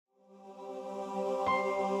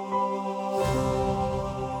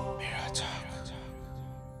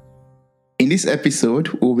this episode,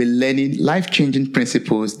 we'll be learning life changing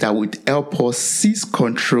principles that would help us seize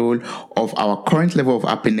control of our current level of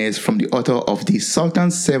happiness from the author of the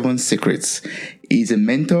Sultan's Seven Secrets. He's a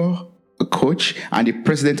mentor, a coach, and the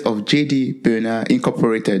president of JD Burner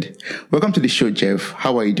Incorporated. Welcome to the show, Jeff.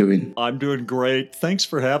 How are you doing? I'm doing great. Thanks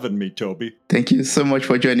for having me, Toby. Thank you so much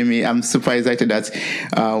for joining me. I'm super excited that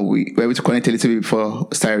we were able to connect a little bit before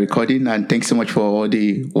starting recording. And thanks so much for all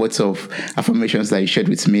the words of affirmations that you shared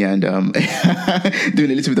with me and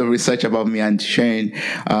doing a little bit of research about me and sharing,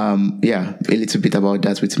 a little bit about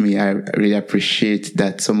that with me. I really appreciate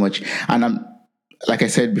that so much. And like I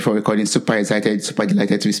said before recording, super excited, super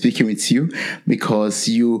delighted to be speaking with you because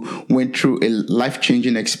you went through a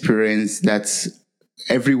life-changing experience that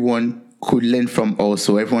everyone could learn from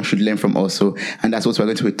also. Everyone should learn from also. And that's what we're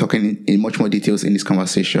going to be talking in much more details in this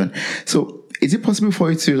conversation. So is it possible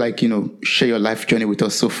for you to share your life journey with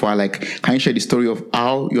us so far? Can you share the story of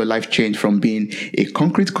how your life changed from being a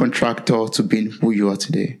concrete contractor to being who you are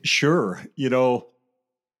today? Sure.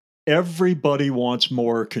 Everybody wants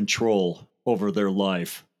more control over their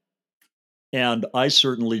life. And I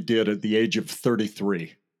certainly did at the age of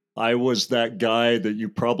 33. I was that guy that you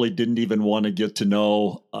probably didn't even want to get to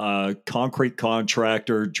know, a concrete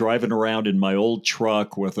contractor driving around in my old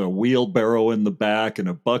truck with a wheelbarrow in the back and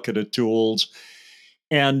a bucket of tools.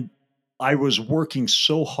 And I was working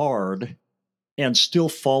so hard and still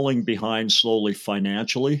falling behind slowly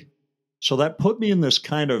financially. So that put me in this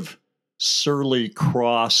kind of surly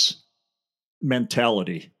cross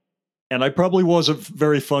mentality. And I probably wasn't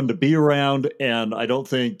very fun to be around. And I don't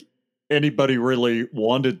think anybody really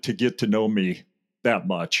wanted to get to know me that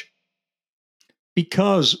much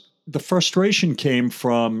because the frustration came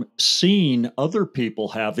from seeing other people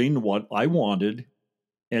having what I wanted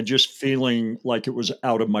and just feeling like it was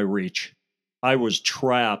out of my reach. I was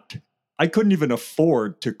trapped. I couldn't even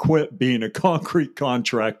afford to quit being a concrete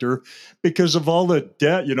contractor because of all the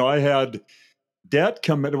debt. I had debt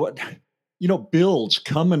coming, bills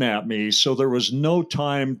coming at me. So there was no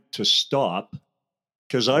time to stop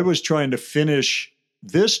because I was trying to finish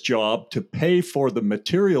this job to pay for the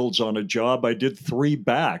materials on a job I did 3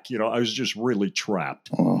 back. I was just really trapped.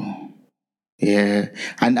 Oh, yeah.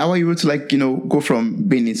 And how are you able to go from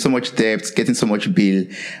being in so much debt, getting so much bill?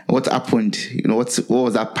 What happened? What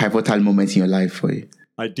was that pivotal moment in your life for you?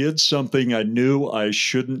 I did something I knew I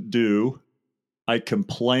shouldn't do. I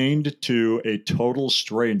complained to a total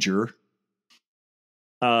stranger.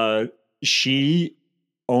 She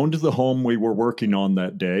owned the home we were working on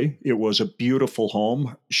that day. It was a beautiful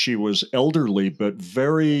home. She was elderly, but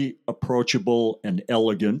very approachable and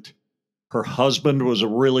elegant. Her husband was a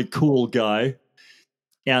really cool guy.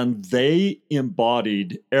 And they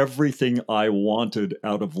embodied everything I wanted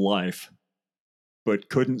out of life, but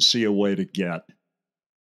couldn't see a way to get.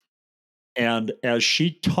 And as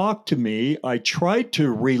she talked to me, I tried to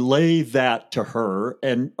relay that to her.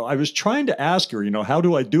 And I was trying to ask her, how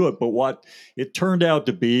do I do it? But what it turned out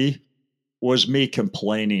to be was me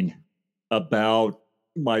complaining about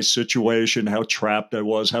my situation, how trapped I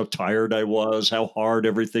was, how tired I was, how hard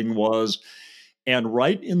everything was. And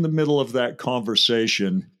right in the middle of that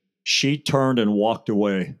conversation, she turned and walked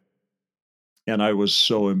away. And I was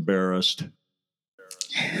so embarrassed.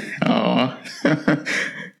 Oh.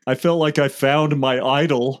 I felt like I found my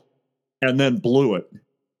idol and then blew it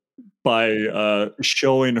by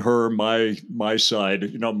showing her my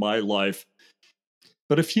side, my life.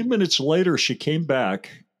 But a few minutes later, she came back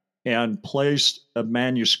and placed a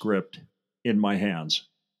manuscript in my hands.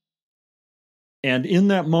 And in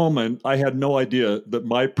that moment, I had no idea that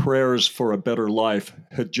my prayers for a better life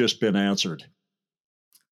had just been answered.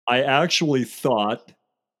 I actually thought,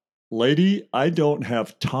 lady, I don't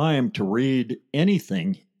have time to read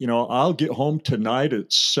anything. I'll get home tonight at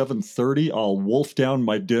 7:30. I'll wolf down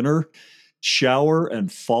my dinner, shower,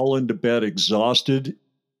 and fall into bed exhausted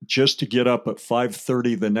just to get up at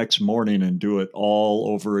 5:30 the next morning and do it all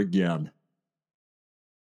over again.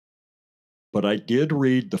 But I did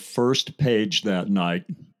read the first page that night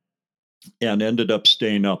and ended up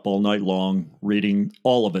staying up all night long, reading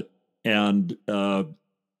all of it and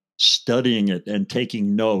studying it and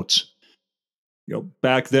taking notes.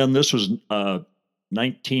 Back then, this was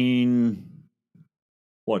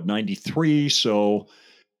 93. So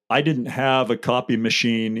I didn't have a copy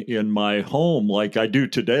machine in my home like I do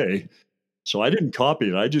today. So I didn't copy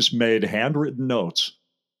it. I just made handwritten notes.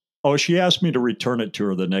 Oh, she asked me to return it to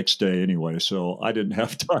her the next day anyway, so I didn't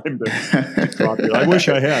have time to copy it. I wish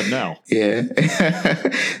I had now. Yeah.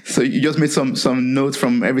 So you just made some notes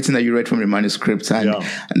from everything that you read from the manuscript, and,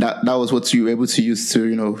 Yeah. and that was what you were able to use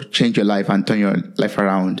to change your life and turn your life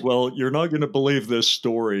around. Well, you're not going to believe this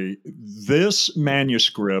story. This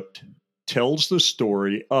manuscript tells the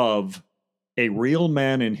story of a real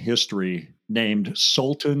man in history named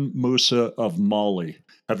Sultan Musa of Mali.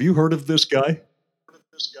 Have you heard of this guy?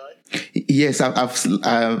 Yes, I've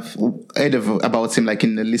heard about him, like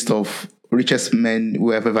in the list of richest men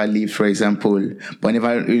who have ever lived, for example, but I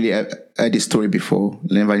never really heard the story before.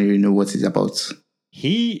 Never really know what it's about.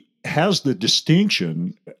 He has the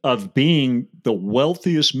distinction of being the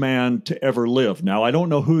wealthiest man to ever live. Now, I don't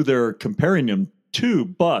know who they're comparing him to,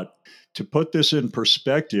 but to put this in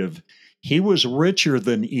perspective, he was richer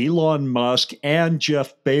than Elon Musk and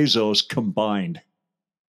Jeff Bezos combined.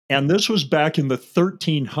 And this was back in the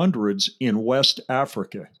 1300s in West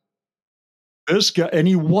Africa. This guy, and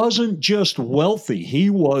he wasn't just wealthy, he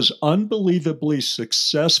was unbelievably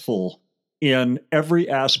successful in every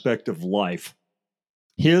aspect of life.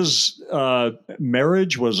 His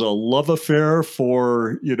marriage was a love affair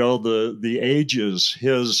for the ages.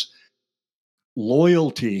 His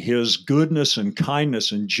loyalty, his goodness and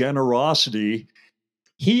kindness and generosity.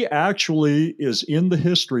 He actually is in the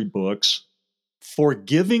history books for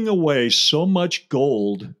giving away so much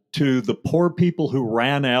gold to the poor people who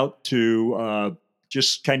ran out to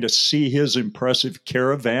just kind of see his impressive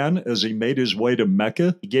caravan as he made his way to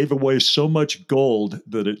Mecca. He gave away so much gold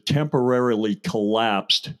that it temporarily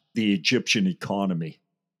collapsed the Egyptian economy.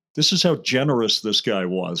 This is how generous this guy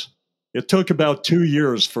was. It took about 2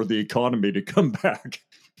 years for the economy to come back.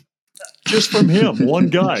 Just from him, one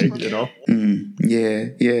guy. Yeah,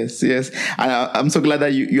 yes, yes. And I'm so glad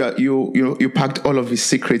that you packed all of his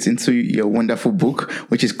secrets into your wonderful book,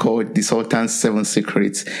 which is called The Sultan's Seven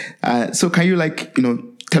Secrets. So can you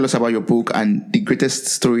tell us about your book and the greatest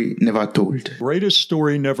story never told? Greatest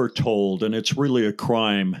story never told, and it's really a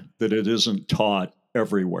crime that it isn't taught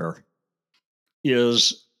everywhere,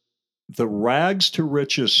 is the rags to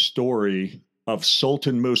riches story of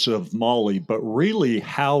Sultan Musa of Mali, but really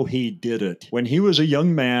how he did it. When he was a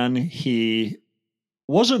young man, he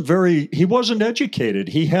wasn't educated.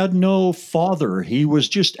 He had no father. He was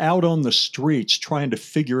just out on the streets trying to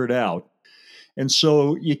figure it out. And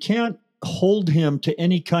so you can't hold him to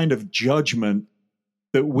any kind of judgment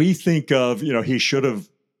that we think of, he should have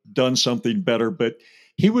done something better, but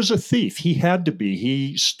he was a thief. He had to be.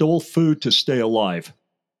 He stole food to stay alive.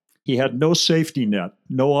 He had no safety net,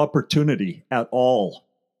 no opportunity at all.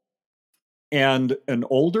 And an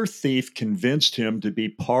older thief convinced him to be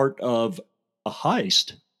part of a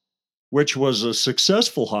heist, which was a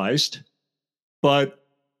successful heist. But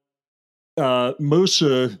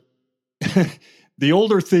Musa, the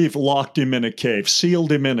older thief, locked him in a cave,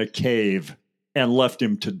 sealed him in a cave, and left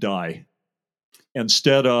him to die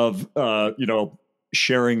instead of,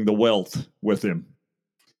 sharing the wealth with him.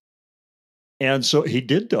 And so he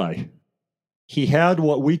did die. He had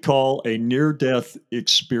what we call a near-death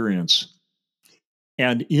experience.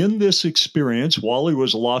 And in this experience, while he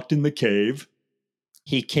was locked in the cave,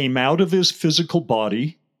 he came out of his physical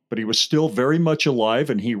body, but he was still very much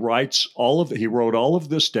alive, and he wrote all of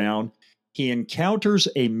this down. He encounters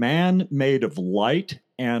a man made of light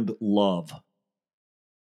and love.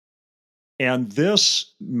 And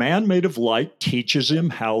this man made of light teaches him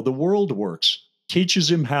how the world works, teaches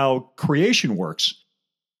him how creation works.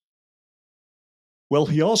 Well,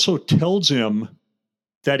 he also tells him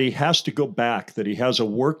that he has to go back, that he has a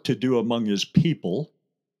work to do among his people,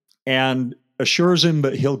 and assures him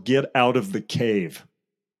that he'll get out of the cave,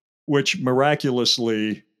 which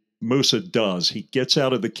miraculously Musa does. He gets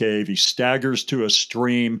out of the cave, he staggers to a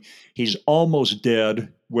stream, he's almost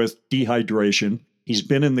dead with dehydration. He's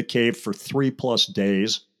been in the cave for 3+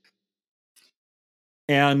 days.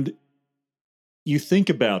 And you think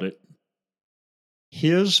about it,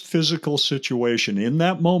 his physical situation in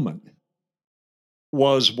that moment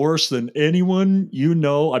was worse than anyone you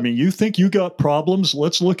know. I mean, you think you got problems?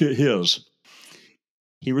 Let's look at his.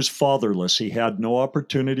 He was fatherless. He had no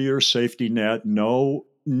opportunity or safety net,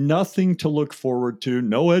 nothing to look forward to,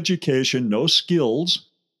 no education, no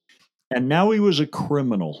skills. And now he was a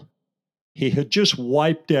criminal. He had just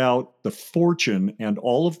wiped out the fortune and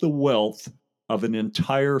all of the wealth of an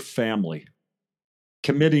entire family,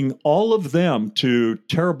 committing all of them to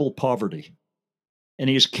terrible poverty. And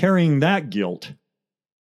he's carrying that guilt.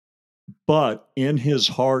 But in his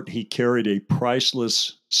heart, he carried a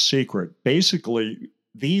priceless secret. Basically,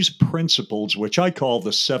 these principles, which I call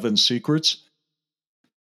the 7 secrets,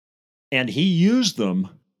 and he used them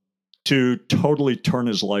to totally turn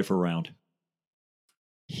his life around.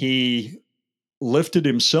 He lifted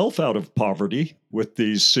himself out of poverty with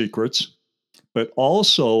these secrets, but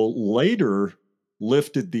also later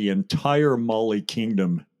lifted the entire Mali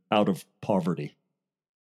kingdom out of poverty.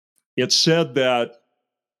 It's said that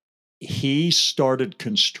he started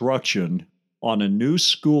construction on a new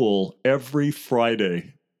school every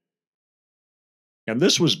Friday. And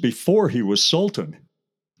this was before he was sultan.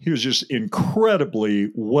 He was just incredibly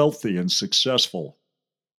wealthy and successful.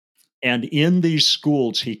 And in these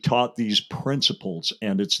schools, he taught these principles.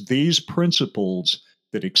 And it's these principles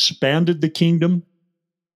that expanded the kingdom,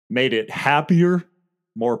 made it happier,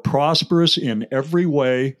 more prosperous in every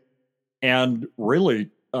way, and really,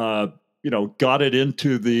 got it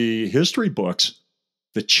into the history books.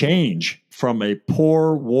 The change from a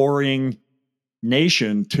poor, warring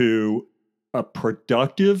nation to a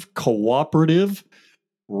productive, cooperative,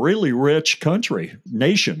 really rich country,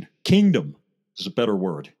 nation, kingdom is a better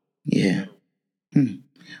word. Yeah.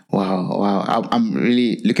 Wow. I'm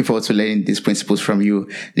really looking forward to learning these principles from you.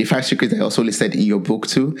 The 5 secrets are also listed in your book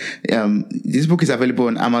too. This book is available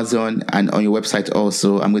on Amazon and on your website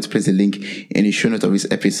also. I'm going to place the link in the show note of this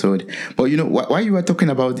episode. But while you were talking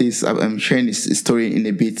about this, I'm sharing this story in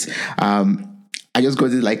a bit. I just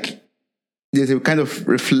got this there's a kind of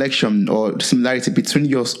reflection or similarity between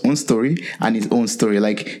your own story and his own story.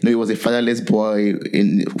 He was a fatherless boy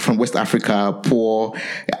from West Africa, poor.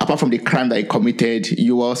 Apart from the crime that he committed,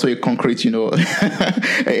 you were also a concrete,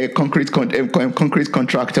 a concrete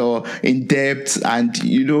contractor in debt. And,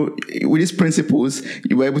 with these principles,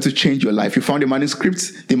 you were able to change your life. You found a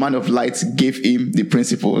manuscript, the man of light gave him the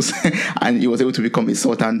principles, and he was able to become a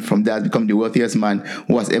sultan from that, become the wealthiest man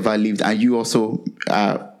who has ever lived. And you also,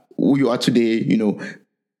 who you are today,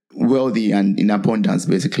 wealthy and in abundance,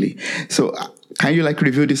 basically. So can you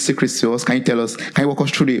reveal these secrets to us? Can you walk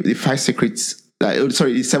us through the 5 secrets, the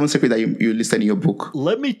 7 secrets that you listed in your book?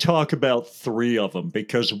 Let me talk about 3 of them,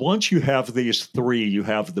 because once you have these 3, you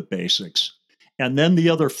have the basics. And then the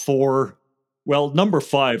other 4, well, number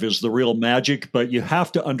 5 is the real magic, but you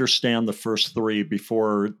have to understand the first 3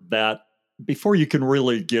 before you can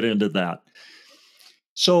really get into that.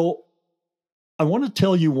 So I want to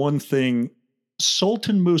tell you one thing.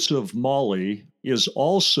 Sultan Musa of Mali is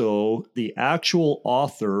also the actual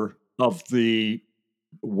author of the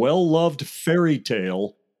well-loved fairy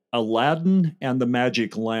tale, Aladdin and the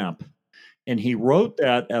Magic Lamp. And he wrote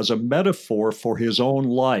that as a metaphor for his own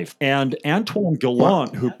life. And Antoine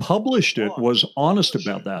Galland, who published it, was honest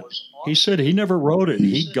about that. He said he never wrote it.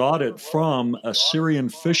 He got it from a Syrian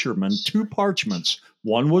fisherman, 2 parchments.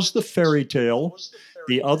 One was the fairy tale.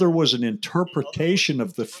 The other was an interpretation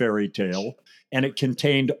of the fairy tale, and it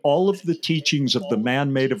contained all of the teachings of the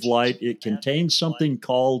man made of light. It contained something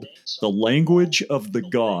called the language of the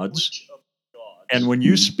gods. And when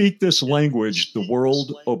you speak this language, the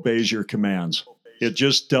world obeys your commands. It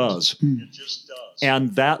just does.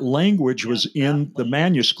 And that language was in the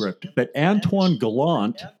manuscript. But Antoine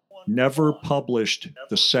Galland never published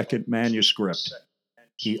the second manuscript.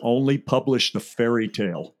 He only published the fairy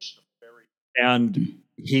tale. And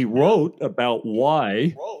he wrote about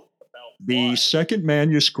why the second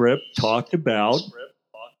manuscript talked about,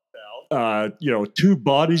 2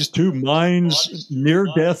 bodies, 2 minds,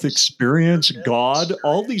 near-death experience, God,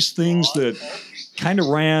 all these things that kind of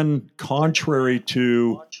ran contrary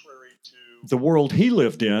to the world he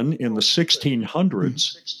lived in the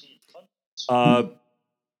 1600s.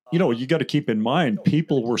 You got to keep in mind,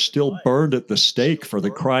 people were still burned at the stake for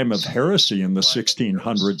the crime of heresy in the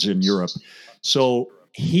 1600s in Europe. So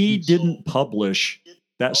he didn't publish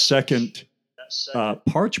that second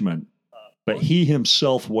parchment, but he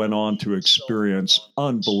himself went on to experience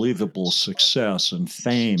unbelievable success and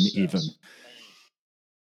fame even.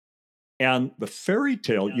 And the fairy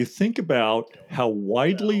tale, you think about how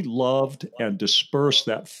widely loved and dispersed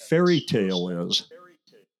that fairy tale is.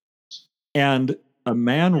 And a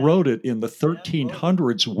man wrote it in the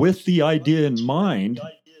 1300s with the idea in mind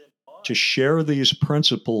to share these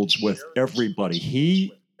principles with everybody.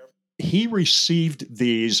 He received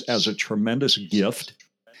these as a tremendous gift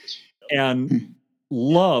and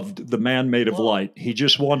loved the man made of light. He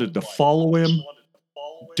just wanted to follow him,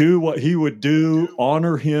 do what he would do,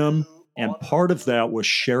 honor him, and part of that was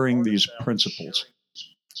sharing these principles.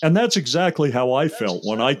 And that's exactly how I felt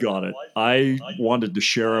when I got it. I wanted to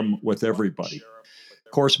share them with everybody.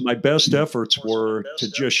 Of course, my best efforts were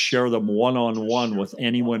to just share them one-on-one with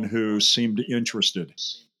anyone who seemed interested.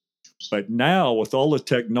 But now, with all the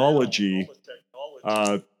technology,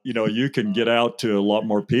 you can get out to a lot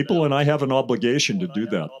more people, and I have an obligation to do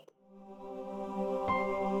that.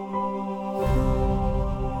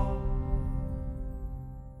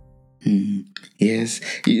 Yes,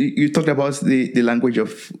 you talked about the language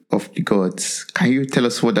of the gods. Can you tell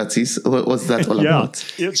us what that is? What's that all Yeah,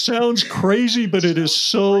 about? it sounds crazy, but it is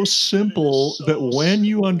so simple that when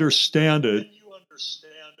you understand it,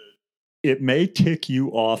 it may tick you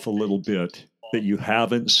off a little bit that you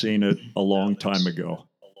haven't seen it a long time ago.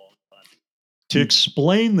 To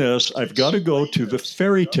explain this, I've got to go to the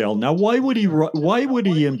fairy tale. Now, why would he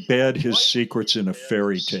embed his secrets in a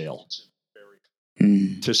fairy tale?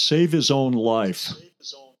 Mm. To save his own life.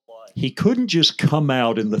 He couldn't just come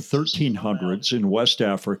out in the 1300s in West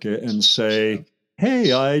Africa and say,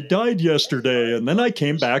 "Hey, I died yesterday and then I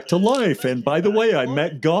came back to life. And by the way, I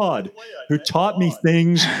met God who taught me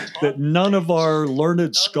things that none of our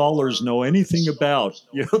learned scholars know anything about."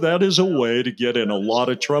 You know, that is a way to get in a lot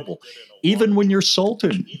of trouble. Even when you're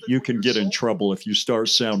sultan, you can get in trouble if you start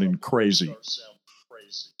sounding crazy.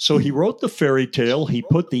 So he wrote the fairy tale, he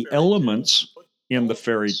put the elements in the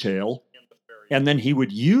fairy tale, and then he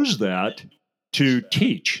would use that to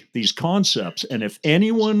teach these concepts. And if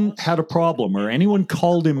anyone had a problem or anyone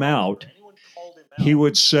called him out, he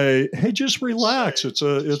would say, "Hey, just relax. It's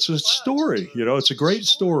a story. You know, it's a great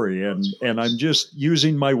story. And I'm just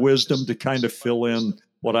using my wisdom to kind of fill in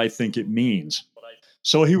what I think it means."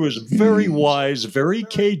 So he was very Mm. wise, very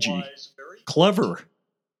cagey, clever.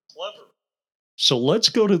 So let's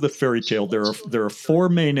go to the fairy tale. There are four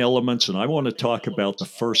main elements, and I want to talk about the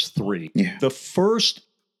first three. Yeah. The first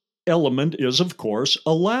element is, of course,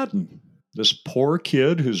 Aladdin, this poor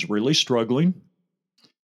kid who's really struggling.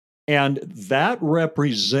 And that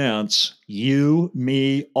represents you,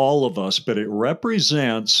 me, all of us, but it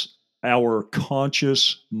represents our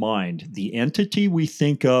conscious mind, the entity we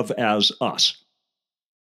think of as us.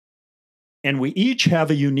 And we each have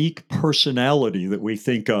a unique personality that we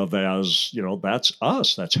think of as, you know, that's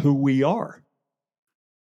us, that's who we are.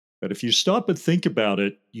 But if you stop and think about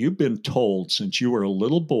it, you've been told since you were a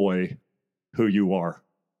little boy who you are.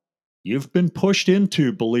 You've been pushed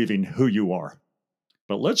into believing who you are.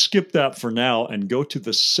 But let's skip that for now and go to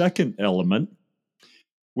the second element,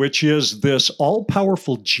 which is this all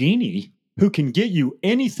powerful genie who can get you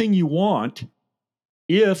anything you want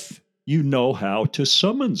if you know how to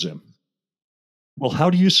summons him. Well, how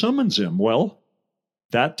do you summons him? Well,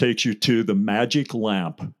 that takes you to the magic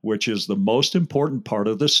lamp, which is the most important part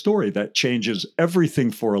of the story that changes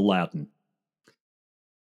everything for Aladdin.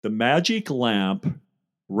 The magic lamp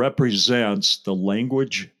represents the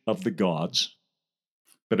language of the gods,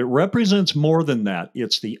 but it represents more than that.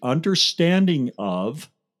 It's the understanding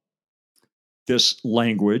of this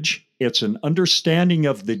language. It's an understanding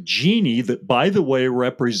of the genie that, by the way,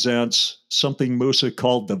 represents something Musa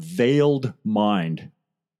called the veiled mind,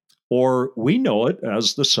 or we know it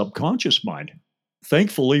as the subconscious mind.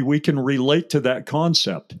 Thankfully, we can relate to that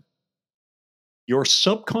concept. Your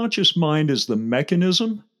subconscious mind is the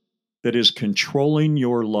mechanism that is controlling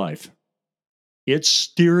your life. It's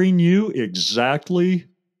steering you exactly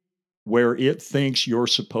where it thinks you're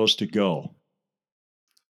supposed to go.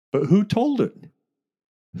 But who told it?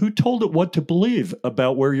 Who told it what to believe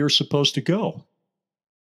about where you're supposed to go?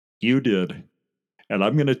 You did. And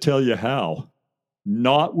I'm going to tell you how.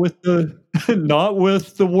 Not with the not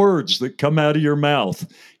with the words that come out of your mouth.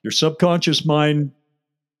 Your subconscious mind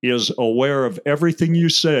is aware of everything you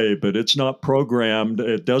say, but it's not programmed.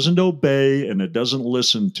 It doesn't obey and it doesn't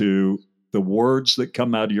listen to the words that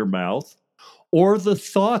come out of your mouth or the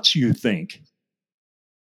thoughts you think.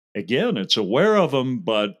 Again, it's aware of them,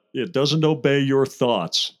 but it doesn't obey your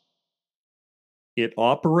thoughts. It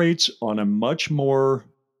operates on a much more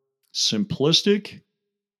simplistic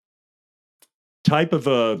type of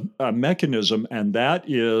a mechanism, and that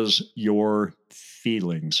is your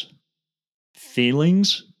feelings.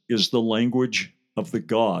 Feelings is the language of the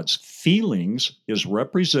gods. Feelings is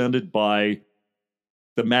represented by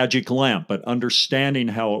the magic lamp, but understanding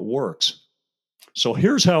how it works. So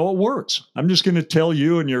here's how it works. I'm just going to tell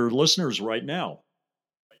you and your listeners right now.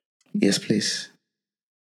 Yes, please.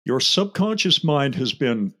 Your subconscious mind has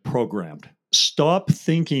been programmed. Stop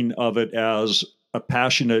thinking of it as a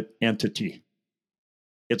passionate entity.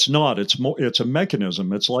 It's not. It's a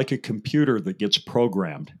mechanism. It's like a computer that gets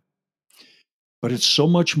programmed. But it's so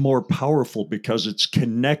much more powerful because it's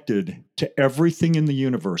connected to everything in the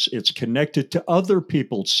universe. It's connected to other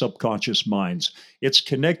people's subconscious minds. It's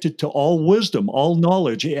connected to all wisdom, all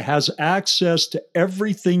knowledge. It has access to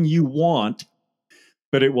everything you want,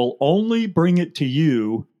 but it will only bring it to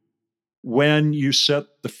you when you set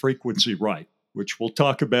the frequency right, which we'll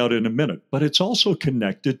talk about in a minute. But it's also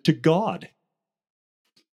connected to God.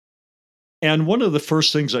 And one of the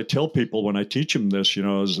first things I tell people when I teach them this, you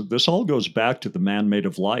know, is that this all goes back to the man made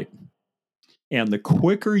of light. And the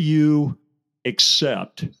quicker you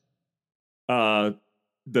accept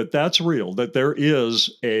that that's real, that there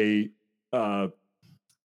is there's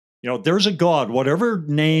a God, whatever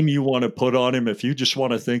name you want to put on him, if you just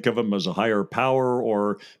want to think of him as a higher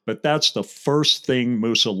power, but that's the first thing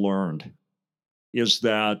Musa learned, is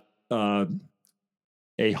that a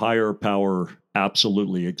higher power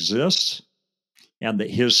absolutely exists, and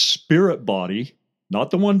that his spirit body,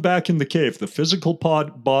 not the one back in the cave, the physical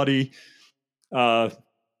body, that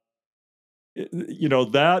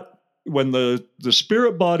when the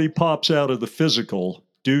spirit body pops out of the physical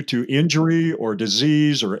due to injury or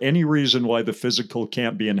disease or any reason why the physical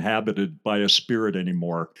can't be inhabited by a spirit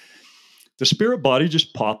anymore, the spirit body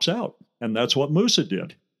just pops out. And that's what Musa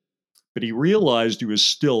did. But he realized he was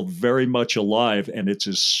still very much alive, and it's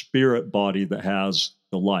his spirit body that has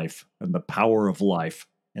the life and the power of life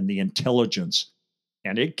and the intelligence.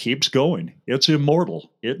 And it keeps going. It's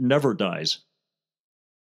immortal. It never dies.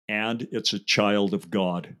 And it's a child of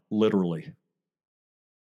God, literally.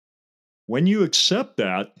 When you accept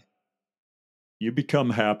that, you become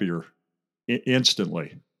happier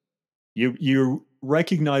instantly. You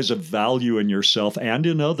recognize a value in yourself and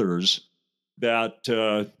in others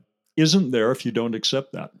that isn't there if you don't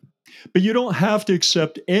accept that. But you don't have to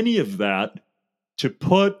accept any of that to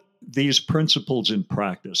put these principles in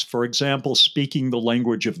practice. For example, speaking the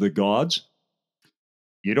language of the gods.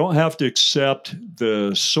 You don't have to accept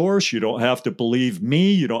the source. You don't have to believe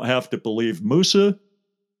me. You don't have to believe Musa.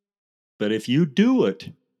 But if you do it,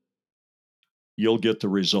 you'll get the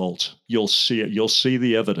results. You'll see it. You'll see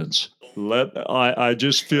the evidence. I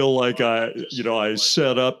just feel like I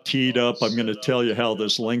set up, teed up. I'm going to tell you how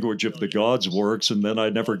this language of the gods works, and then I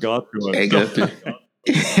never got to it. Exactly.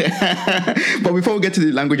 But before we get to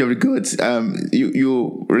the language of the gods, there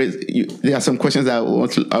are some questions that I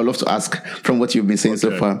would love to ask from what you've been saying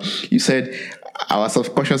so far. You said our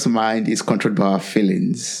subconscious mind is controlled by our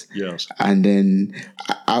feelings. Yes. And then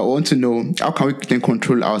I want to know, how can we then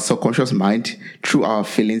control our subconscious mind through our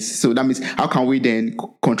feelings? So that means, how can we then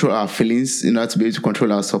control our feelings in order to be able to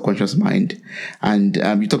control our subconscious mind? And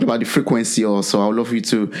you talked about the frequency also. I would love you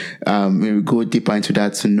to maybe go deeper into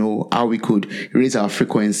that to know how we could raise our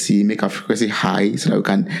frequency, make our frequency high so that we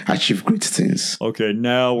can achieve great things. Okay,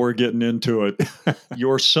 now we're getting into it.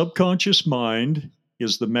 Your subconscious mind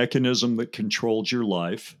is the mechanism that controls your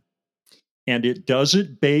life, and it does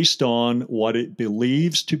it based on what it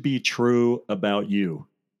believes to be true about you.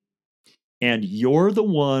 And you're the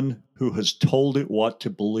one who has told it what to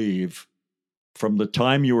believe from the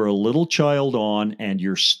time you were a little child on, and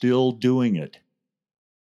you're still doing it.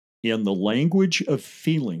 In the language of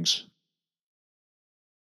feelings,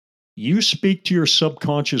 you speak to your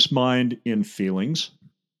subconscious mind in feelings,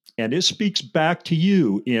 and it speaks back to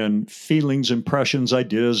you in feelings, impressions,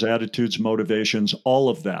 ideas, attitudes, motivations, all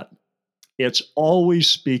of that. It's always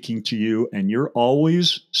speaking to you, and you're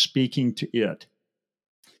always speaking to it.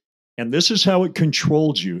 And this is how it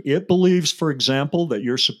controls you. It believes, for example, that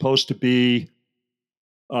you're supposed to be,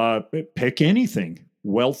 pick anything,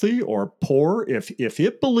 wealthy or poor. If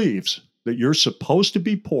it believes that you're supposed to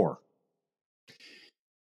be poor,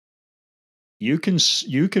 you can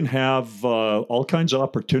have all kinds of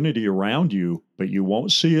opportunity around you, but you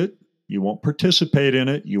won't see it. You won't participate in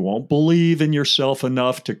it. You won't believe in yourself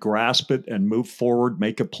enough to grasp it and move forward,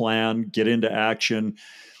 make a plan, get into action.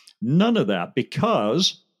 None of that,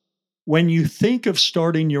 because when you think of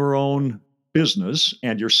starting your own business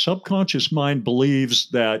and your subconscious mind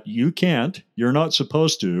believes that you can't, you're not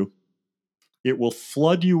supposed to, it will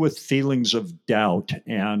flood you with feelings of doubt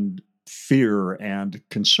and fear and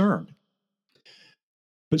concern.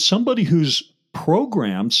 But somebody who's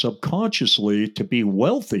programmed subconsciously to be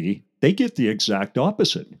wealthy, they get the exact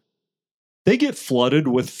opposite. They get flooded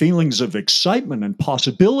with feelings of excitement and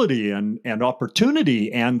possibility and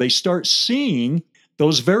opportunity, and they start seeing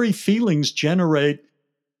those very feelings generate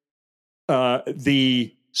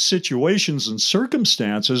the situations and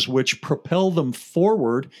circumstances which propel them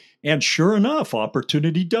forward. And sure enough,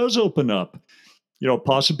 opportunity does open up.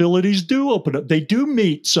 Possibilities do open up. They do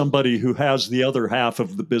meet somebody who has the other half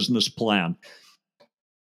of the business plan.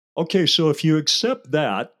 Okay, so if you accept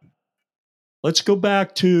that, let's go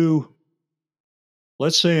back to,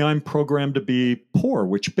 let's say I'm programmed to be poor,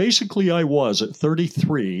 which basically I was at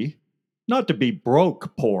 33, not to be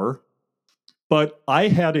broke poor, but I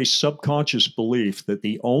had a subconscious belief that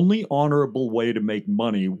the only honorable way to make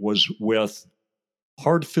money was with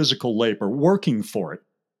hard physical labor, working for it.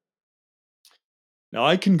 Now,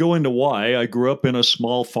 I can go into why. I grew up in a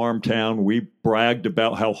small farm town. We bragged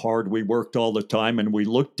about how hard we worked all the time, and we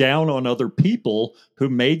looked down on other people who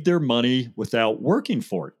made their money without working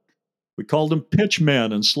for it. We called them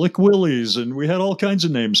pitchmen and slick willies, and we had all kinds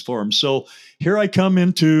of names for them. So here I come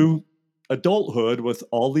into adulthood with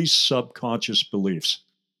all these subconscious beliefs.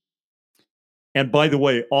 And by the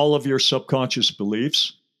way, all of your subconscious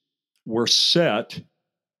beliefs were set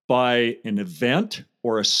by an event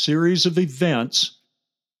or a series of events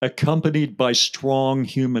accompanied by strong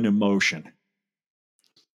human emotion.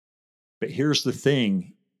 But here's the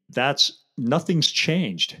thing, that's nothing's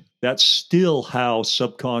changed. That's still how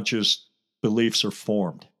subconscious beliefs are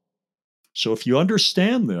formed. So if you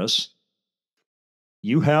understand this,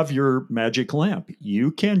 you have your magic lamp.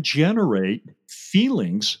 You can generate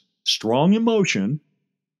feelings, strong emotion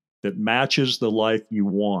that matches the life you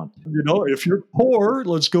want. If you're poor,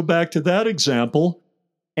 let's go back to that example,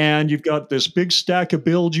 and you've got this big stack of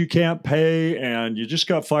bills you can't pay, and you just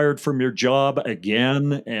got fired from your job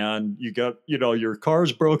again, and you got, your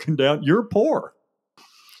car's broken down, you're poor.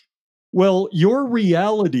 Well, your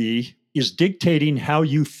reality is dictating how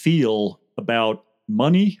you feel about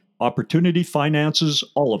money, opportunity, finances,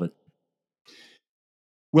 all of it.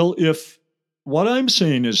 Well, if what I'm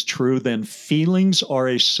saying is true, then feelings are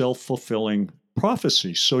a self fulfilling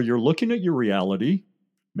prophecy. So you're looking at your reality,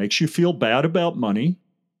 makes you feel bad about money,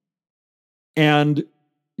 and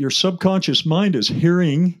your subconscious mind is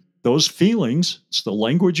hearing those feelings. It's the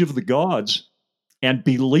language of the gods and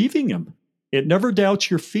believing them. It never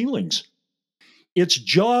doubts your feelings. Its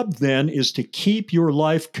job then is to keep your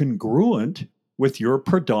life congruent with your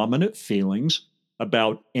predominant feelings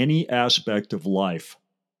about any aspect of life.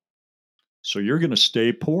 So you're going to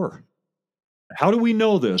stay poor. How do we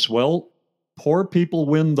know this? Well, poor people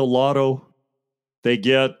win the lotto. They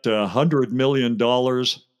get $100 million.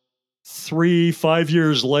 5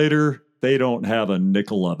 years later, they don't have a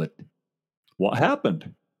nickel of it. What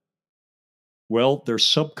happened? Well, they're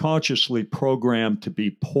subconsciously programmed to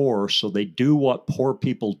be poor, so they do what poor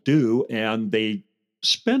people do and they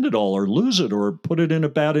spend it all or lose it or put it in a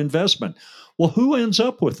bad investment. Well, who ends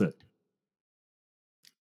up with it?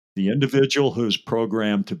 The individual who's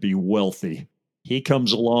programmed to be wealthy. He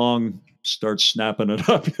comes along, starts snapping it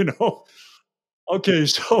up. Okay,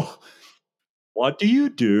 so what do you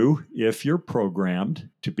do if you're programmed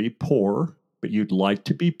to be poor, but you'd like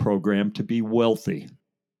to be programmed to be wealthy?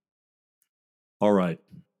 All right.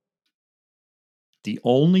 The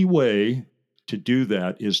only way to do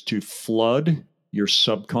that is to flood your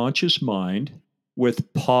subconscious mind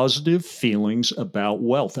with positive feelings about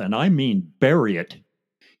wealth. And I mean, bury it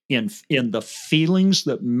in the feelings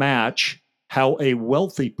that match how a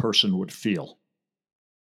wealthy person would feel.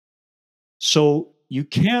 So you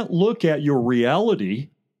can't look at your reality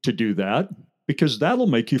to do that because that'll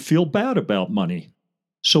make you feel bad about money.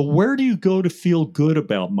 So, where do you go to feel good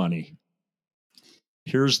about money?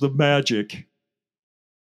 Here's the magic.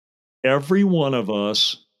 Every one of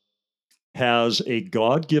us has a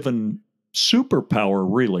God given superpower,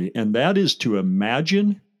 really, and that is to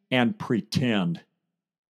imagine and pretend.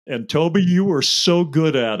 And Toby, you were so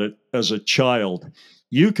good at it as a child.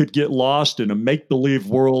 You could get lost in a make believe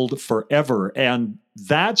world forever. And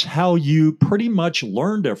that's how you pretty much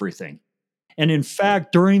learned everything. And in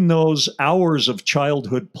fact, during those hours of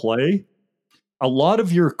childhood play, a lot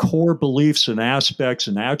of your core beliefs and aspects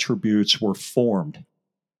and attributes were formed.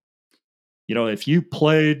 If you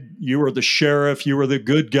played, you were the sheriff, you were the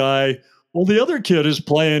good guy. Well, the other kid is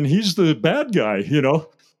playing, he's the bad guy.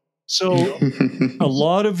 So a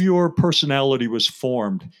lot of your personality was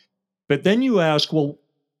formed. But then you ask, well,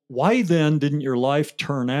 why then didn't your life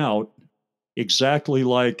turn out exactly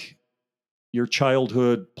like your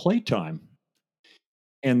childhood playtime?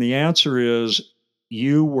 And the answer is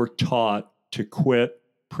you were taught to quit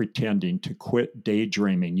pretending, to quit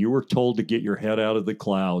daydreaming. You were told to get your head out of the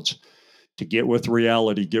clouds, to get with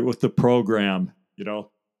reality, get with the program.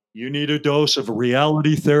 You need a dose of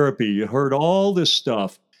reality therapy. You heard all this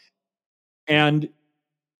stuff. And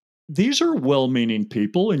these are well meaning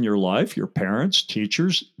people in your life, your parents,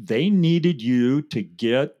 teachers. They needed you to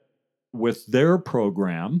get with their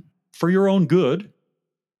program for your own good.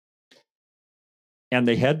 And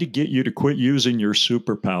they had to get you to quit using your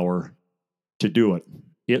superpower to do it.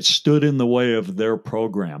 It stood in the way of their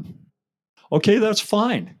program. Okay, that's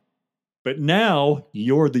fine. But now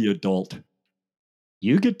you're the adult.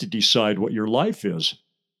 You get to decide what your life is.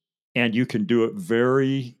 And you can do it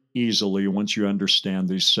very easily once you understand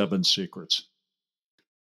these 7 secrets.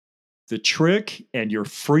 The trick, and you're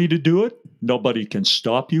free to do it, nobody can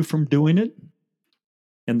stop you from doing it,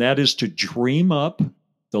 and that is to dream up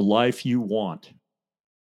the life you want.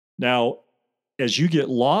 Now, as you get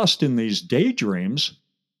lost in these daydreams,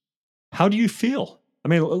 how do you feel? I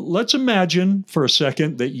mean, let's imagine for a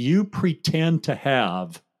second that you pretend to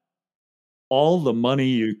have all the money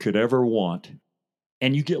you could ever want,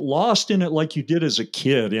 and you get lost in it like you did as a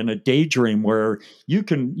kid in a daydream where you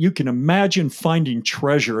can imagine finding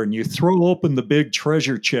treasure, and you throw open the big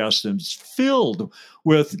treasure chest and it's filled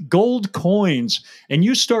with gold coins, and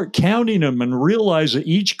you start counting them and realize that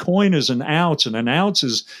each coin is an ounce, and an ounce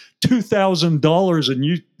is $2,000,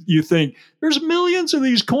 and you think there's millions of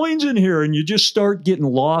these coins in here, and you just start getting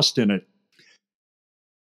lost in it.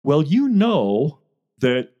 Well, you know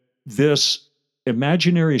that this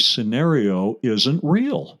imaginary scenario isn't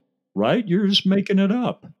real, right? You're just making it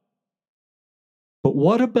up. But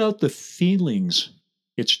what about the feelings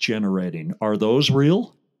it's generating? Are those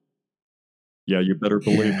real? Yeah, you better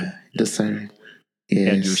believe it. Yeah. Those are,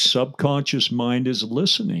 And your yes. subconscious mind is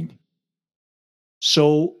listening.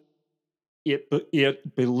 So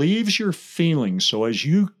it believes your feelings. So as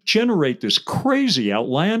you generate this crazy,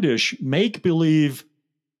 outlandish, make believe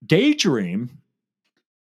daydream,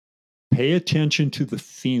 pay attention to the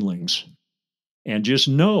feelings. And just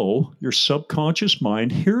know your subconscious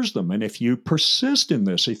mind hears them. And if you persist in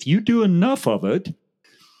this, if you do enough of it,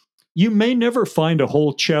 you may never find a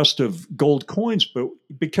whole chest of gold coins, but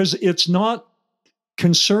because it's not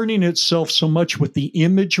concerning itself so much with the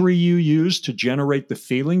imagery you use to generate the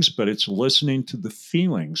feelings, but it's listening to the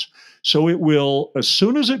feelings. So it will, as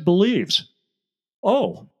soon as it believes,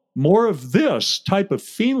 oh, more of this type of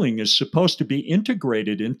feeling is supposed to be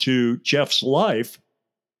integrated into Jeff's life,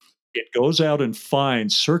 it goes out and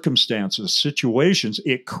finds circumstances, situations.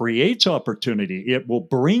 It creates opportunity. It will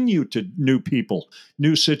bring you to new people,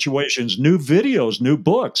 new situations, new videos, new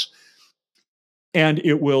books, and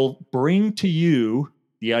it will bring to you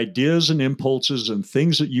the ideas and impulses and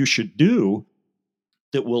things that you should do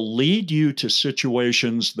that will lead you to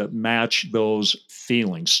situations that match those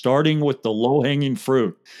feelings, starting with the low hanging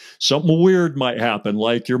fruit. Something weird might happen,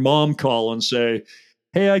 like your mom call and say,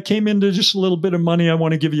 "Hey, I came into just a little bit of money. I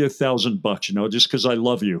want to give you $1,000, just because I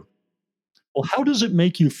love you." Well, how does it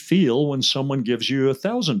make you feel when someone gives you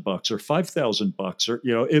 $1,000 or $5,000? Or,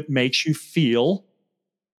 it makes you feel,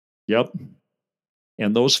 yep.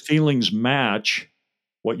 And those feelings match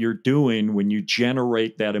what you're doing when you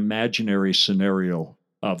generate that imaginary scenario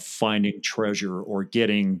of finding treasure or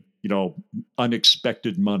getting,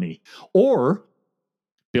 unexpected money, or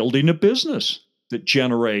building a business that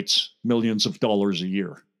generates millions of dollars a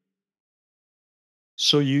year.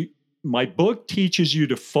 So my book teaches you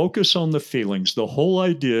to focus on the feelings. The whole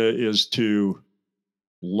idea is to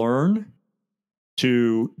learn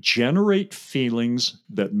to generate feelings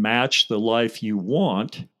that match the life you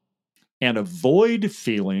want and avoid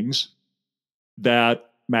feelings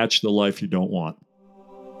that match the life you don't want.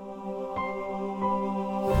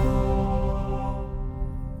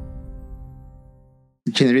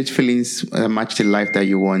 Generate feelings match the life that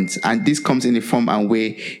you want, and this comes in the form and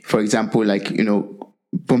way, for example, like,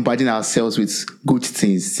 bombarding ourselves with good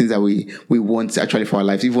things that we want actually for our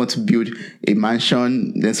lives. If you want to build a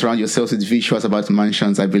mansion, then surround yourselves with visuals about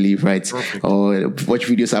mansions, I believe, right? Perfect. Or watch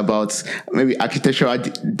videos about maybe architectural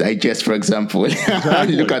digest, for example.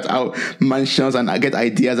 Exactly. Look at how mansions and get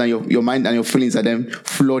ideas, and your mind and your feelings are then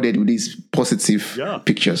flooded with these positive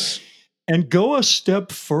pictures. And go a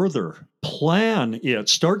step further. Plan it.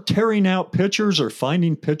 Start tearing out pictures or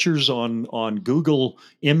finding pictures on Google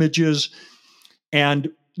Images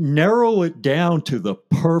and narrow it down to the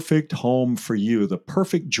perfect home for you, the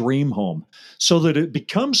perfect dream home, so that it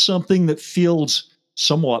becomes something that feels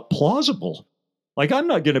somewhat plausible. Like, I'm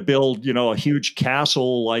not going to build, a huge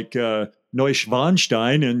castle like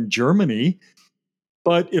Neuschwanstein in Germany.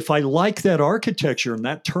 But if I like that architecture and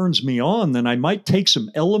that turns me on, then I might take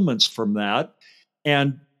some elements from that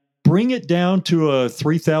and bring it down to a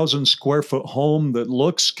 3,000 square foot home that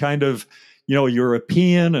looks kind of,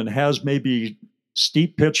 European and has maybe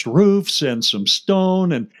steep pitched roofs and some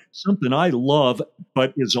stone and something I love,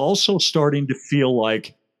 but is also starting to feel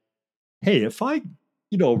like, hey, if I,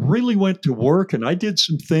 really went to work and I did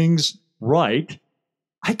some things right,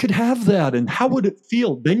 I could have that, and how would it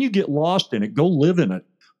feel? Then you get lost in it, go live in it.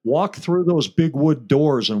 Walk through those big wood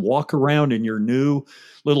doors and walk around in your new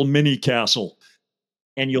little mini castle,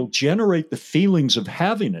 and you'll generate the feelings of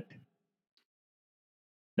having it.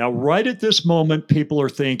 Now, right at this moment, people are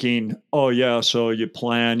thinking, oh, yeah, so you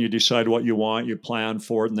plan, you decide what you want, you plan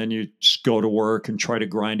for it, and then you just go to work and try to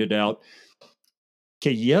grind it out.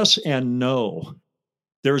 Okay, yes and no.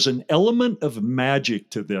 There's an element of magic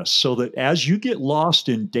to this, so that as you get lost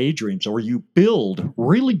in daydreams or you build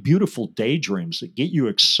really beautiful daydreams that get you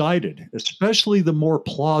excited, especially the more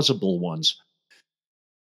plausible ones,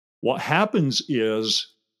 what happens is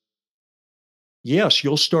Yes,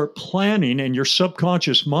 you'll start planning, and your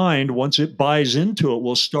subconscious mind, once it buys into it,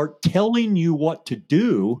 will start telling you what to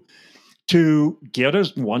do to get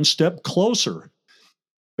us one step closer.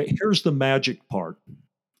 But here's the magic part: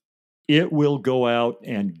 it will go out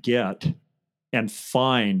and get and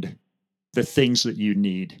find the things that you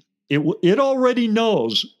need. It already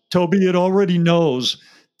knows, Toby, it already knows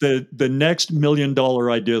the next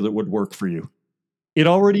 $1,000,000 idea that would work for you. It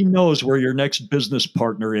already knows where your next business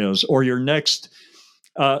partner is, or your next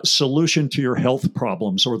solution to your health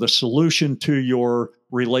problems, or the solution to your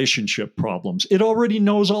relationship problems. It already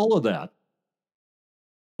knows all of that.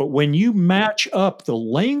 But when you match up the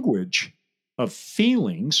language of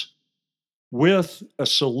feelings with a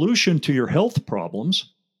solution to your health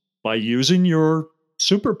problems by using your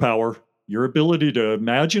superpower, your ability to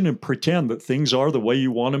imagine and pretend that things are the way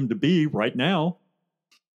you want them to be right now,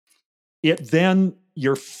 it then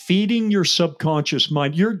you're feeding your subconscious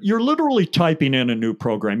mind. You're literally typing in a new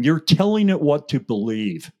program. You're telling it what to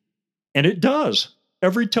believe. And it does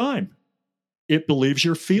every time. It believes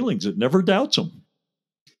your feelings. It never doubts them.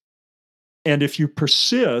 And if you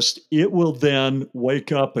persist, it will then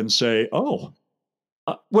wake up and say, "Oh,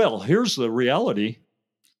 well, here's the reality.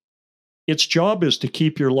 Its job is to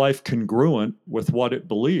keep your life congruent with what it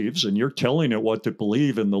believes, and you're telling it what to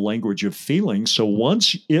believe in the language of feeling. So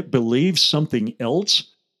once it believes something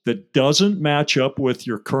else that doesn't match up with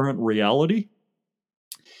your current reality,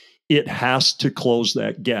 it has to close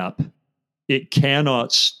that gap. It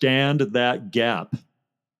cannot stand that gap."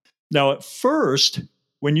 Now, at first,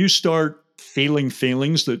 when you start feeling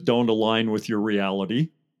feelings that don't align with your reality,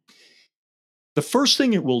 the first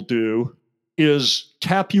thing it will do is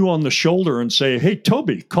tap you on the shoulder and say, "Hey,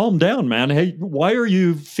 Toby, calm down, man. Hey, why are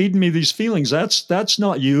you feeding me these feelings? That's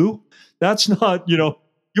not you. That's not,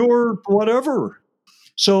 your whatever.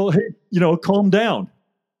 So, hey, calm down."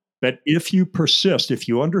 But if you persist, if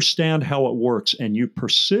you understand how it works and you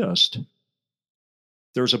persist,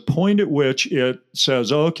 there's a point at which it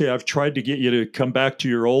says, "Oh, okay, I've tried to get you to come back to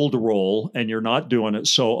your old role and you're not doing it.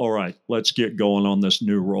 So, all right, let's get going on this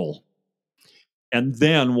new role." And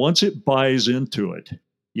then once it buys into it,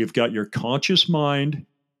 you've got your conscious mind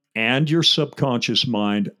and your subconscious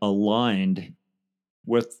mind aligned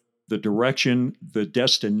with the direction, the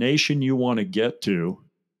destination you want to get to.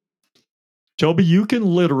 Toby, you can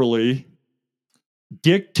literally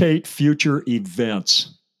dictate future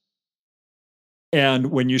events.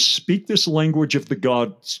 And when you speak this language of the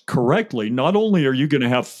gods correctly, not only are you going to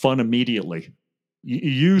have fun immediately,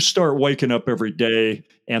 you start waking up every day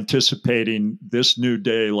anticipating this new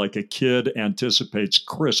day like a kid anticipates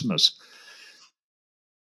Christmas.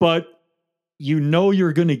 But you know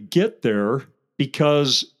you're going to get there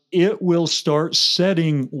because it will start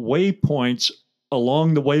setting waypoints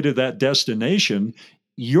along the way to that destination.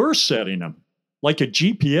 You're setting them like a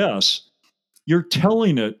GPS. You're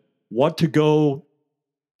telling it what to go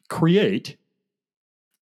create,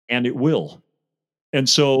 and it will. And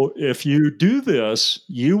so if you do this,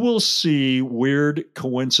 you will see weird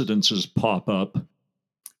coincidences pop up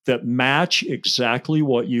that match exactly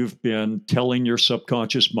what you've been telling your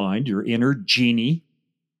subconscious mind, your inner genie.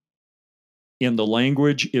 In the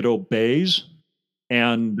language it obeys.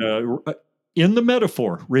 And in the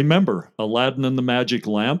metaphor, remember Aladdin and the magic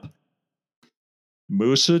lamp?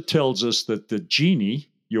 Musa tells us that the genie,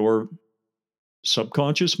 your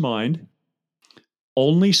subconscious mind,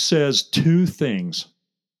 only says two things.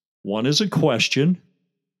 One is a question: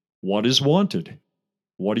 what is wanted?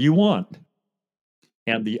 What do you want?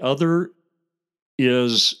 And the other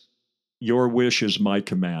is, your wish is my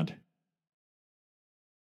command.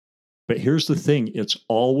 But here's the thing, it's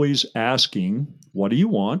always asking, what do you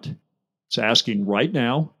want? It's asking right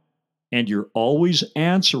now, and you're always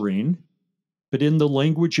answering, but in the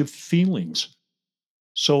language of feelings.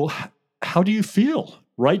 So, how do you feel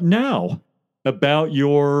right now about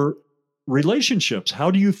your relationships?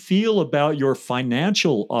 How do you feel about your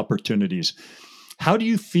financial opportunities? How do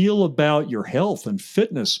you feel about your health and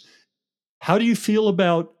fitness? How do you feel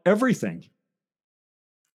about everything?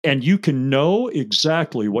 And you can know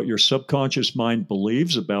exactly what your subconscious mind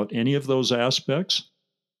believes about any of those aspects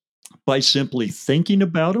by simply thinking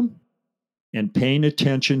about them and paying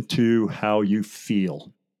attention to how you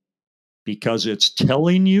feel, because it's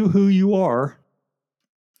telling you who you are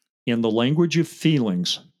in the language of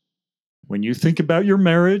feelings. When you think about your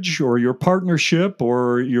marriage or your partnership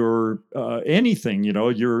or your anything,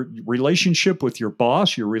 your relationship with your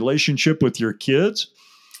boss, your relationship with your kids.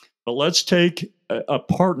 But let's take a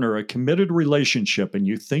partner, a committed relationship, and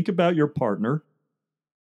you think about your partner,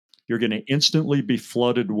 you're going to instantly be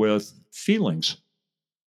flooded with feelings.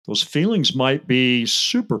 Those feelings might be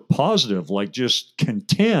super positive, like just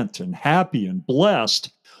content and happy and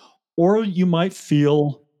blessed, or you might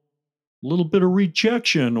feel a little bit of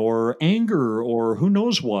rejection or anger or who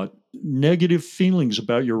knows what, negative feelings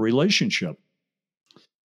about your relationship.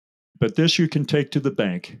 But this you can take to the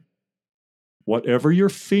bank. Whatever you're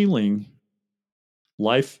feeling,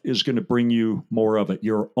 life is going to bring you more of it.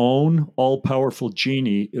 Your own all powerful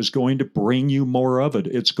genie is going to bring you more of it.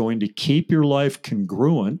 It's going to keep your life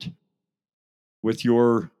congruent with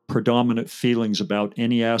your predominant feelings about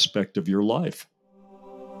any aspect of your life.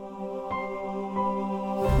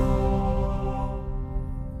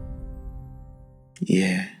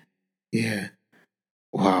 Yeah. Yeah.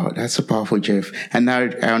 Wow, that's so powerful, Jeff. And now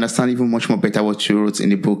I understand even much more better what you wrote in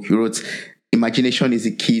the book. You wrote, imagination is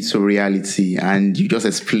the key to reality. And you just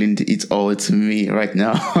explained it all to me right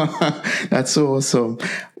now. That's so awesome.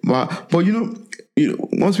 Wow. But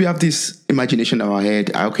once we have this imagination in our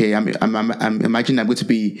head, okay, I'm imagining I'm going to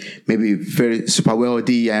be maybe very super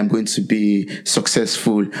wealthy. I'm going to be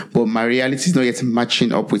successful, but my reality is not yet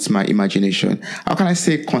matching up with my imagination. How can I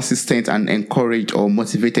stay consistent and encouraged or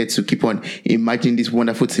motivated to keep on imagining these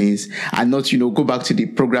wonderful things and not, go back to the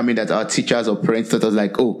programming that our teachers or parents taught us,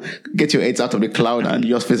 like, oh, get your heads out of the cloud and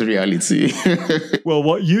just face reality? Well,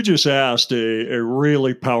 what you just asked a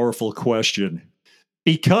really powerful question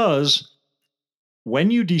because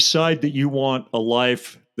when you decide that you want a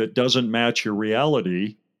life that doesn't match your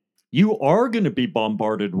reality, you are going to be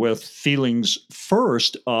bombarded with feelings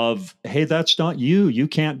first of, hey, that's not you. You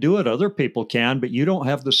can't do it. Other people can, but you don't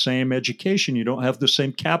have the same education. You don't have the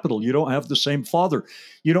same capital. You don't have the same father.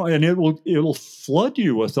 You don't, and it'll flood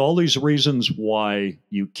you with all these reasons why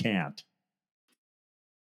you can't.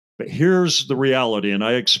 But here's the reality, and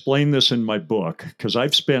I explain this in my book because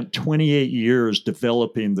I've spent 28 years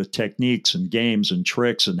developing the techniques and games and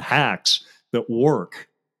tricks and hacks that work.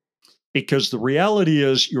 Because the reality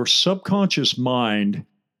is, your subconscious mind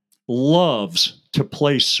loves to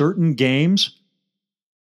play certain games,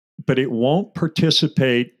 but it won't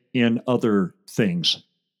participate in other things.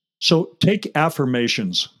 So, take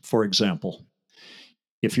affirmations, for example.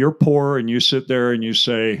 If you're poor and you sit there and you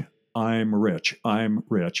say, I'm rich, I'm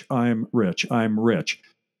rich, I'm rich, I'm rich.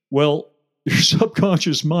 Well, your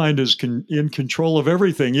subconscious mind is in control of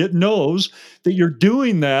everything. It knows that you're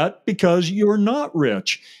doing that because you're not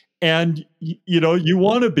rich. And you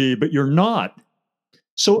want to be, but you're not.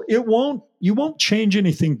 So you won't change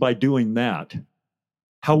anything by doing that.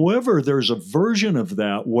 However, there's a version of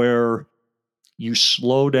that where you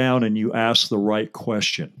slow down and you ask the right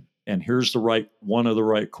question. And here's one of the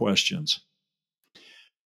right questions.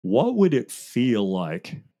 What would it feel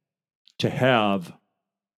like to have,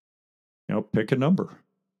 pick a number,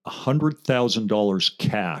 $100,000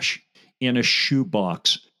 cash in a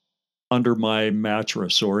shoebox under my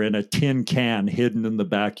mattress or in a tin can hidden in the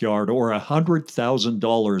backyard or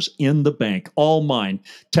 $100,000 in the bank, all mine,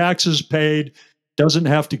 taxes paid, doesn't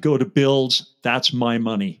have to go to bills. That's my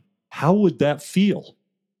money. How would that feel?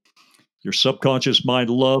 Your subconscious mind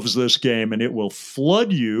loves this game and it will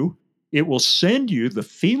flood you. It will send you the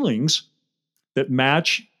feelings that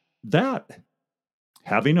match that,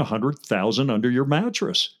 having 100,000 under your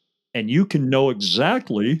mattress. And you can know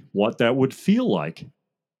exactly what that would feel like.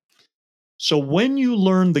 So when you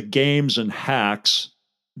learn the games and hacks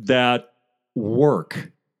that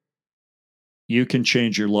work, you can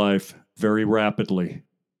change your life very rapidly.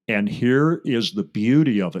 And here is the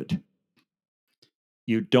beauty of it.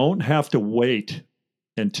 You don't have to wait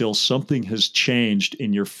until something has changed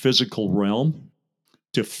in your physical realm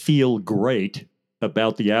to feel great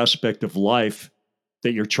about the aspect of life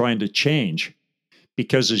that you're trying to change.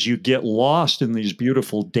 Because as you get lost in these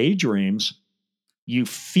beautiful daydreams, you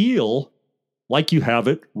feel like you have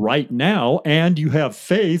it right now, and you have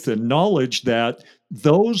faith and knowledge that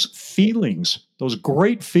those feelings, those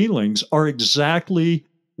great feelings, are exactly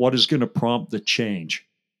what is going to prompt the change.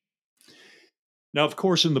 Now, of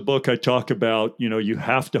course, in the book, I talk about, you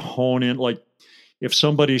have to hone in. Like if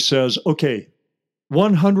somebody says, okay,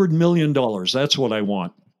 $100 million, that's what I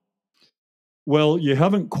want. Well, you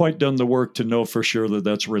haven't quite done the work to know for sure that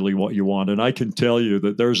that's really what you want. And I can tell you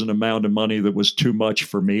that there's an amount of money that was too much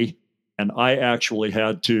for me. And I actually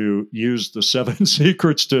had to use the seven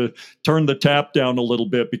secrets to turn the tap down a little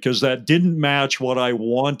bit because that didn't match what I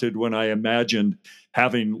wanted when I imagined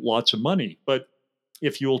having lots of money. But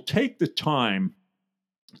if you'll take the time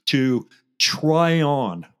to try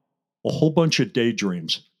on a whole bunch of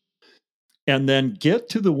daydreams and then get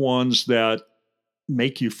to the ones that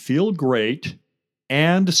make you feel great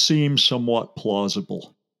and seem somewhat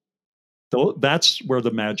plausible. That's where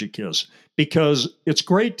the magic is, because it's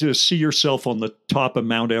great to see yourself on the top of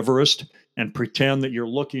Mount Everest and pretend that you're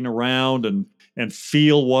looking around and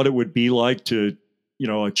feel what it would be like to,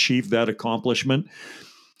 achieve that accomplishment.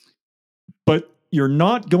 But you're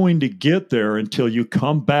not going to get there until you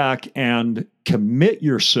come back and commit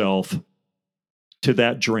yourself to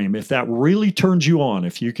that dream. If that really turns you on,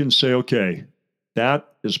 if you can say, okay, that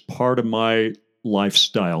is part of my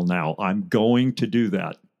lifestyle now, I'm going to do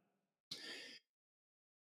that.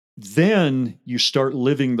 Then you start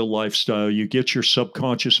living the lifestyle. You get your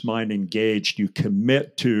subconscious mind engaged. You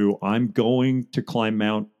commit to, I'm going to climb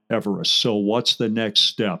Mount Everest. So, what's the next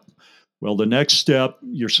step? Well, the next step,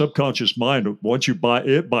 your subconscious mind, once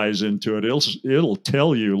it buys into it, it'll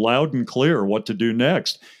tell you loud and clear what to do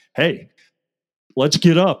next. Hey, let's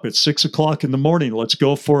get up. It's 6 o'clock in the morning. Let's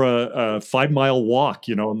go for a 5 mile walk,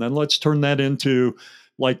 and then let's turn that into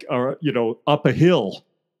like, up a hill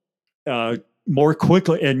more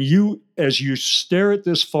quickly. And as you stare at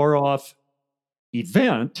this far off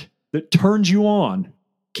event that turns you on,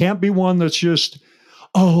 can't be one that's just,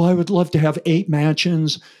 oh, I would love to have 8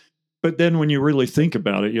 mansions. But then when you really think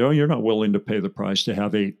about it, you're not willing to pay the price to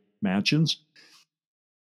have 8 mansions.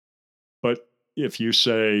 But if you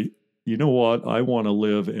say, you know what, I want to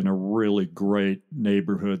live in a really great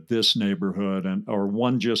neighborhood, this neighborhood, or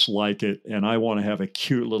one just like it, and I want to have a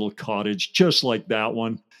cute little cottage just like that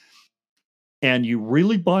one, and you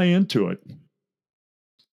really buy into it,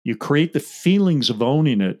 you create the feelings of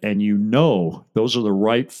owning it, and those are the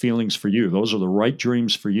right feelings for you. Those are the right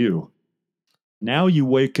dreams for you. Now you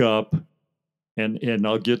wake up, and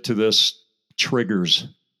I'll get to this, triggers.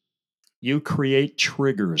 You create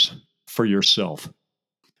triggers for yourself.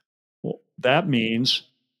 Well, that means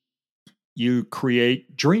you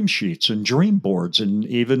create dream sheets and dream boards and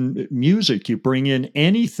even music. You bring in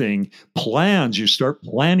anything, plans, you start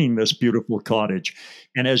planning this beautiful cottage.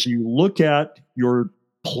 And as you look at your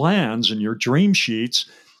plans and your dream sheets,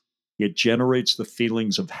 it generates the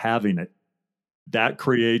feelings of having it. That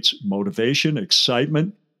creates motivation,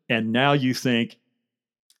 excitement. And now you think,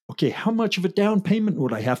 okay, how much of a down payment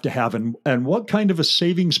would I have to have? And what kind of a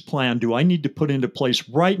savings plan do I need to put into place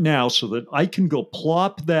right now so that I can go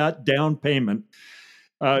plop that down payment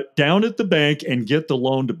down at the bank and get the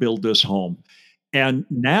loan to build this home? And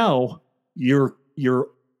now you're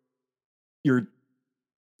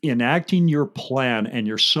enacting your plan, and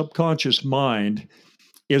your subconscious mind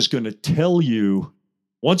is going to tell you,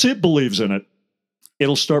 once it believes in it,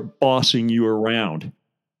 it'll start bossing you around.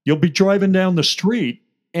 You'll be driving down the street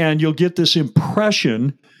and you'll get this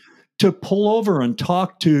impression to pull over and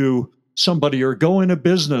talk to somebody, or go in a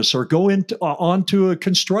business, or go into onto a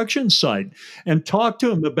construction site and talk to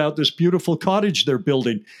them about this beautiful cottage they're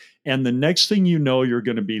building. And the next thing you know, you're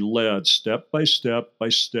going to be led step by step by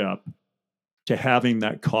step to having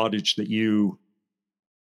that cottage that you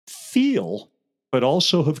feel but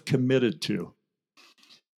also have committed to.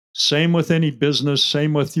 Same with any business,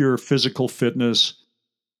 same with your physical fitness.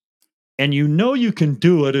 And you can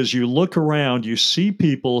do it. As you look around, you see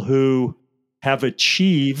people who have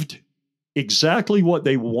achieved exactly what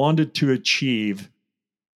they wanted to achieve,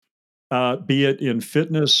 be it in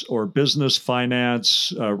fitness or business,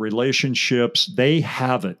 finance, relationships. They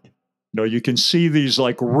have it. You can see these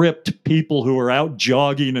like ripped people who are out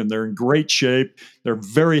jogging and they're in great shape. They're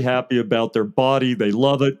very happy about their body. They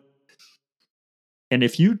love it. And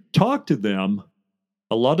if you talk to them,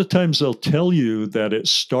 a lot of times they'll tell you that it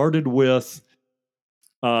started with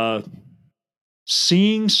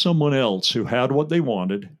seeing someone else who had what they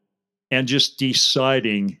wanted and just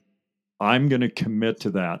deciding, I'm going to commit to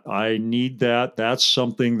that. I need that. That's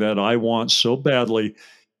something that I want so badly.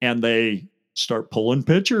 And they start pulling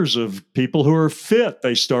pictures of people who are fit.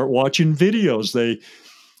 They start watching videos.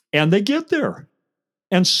 And they get there.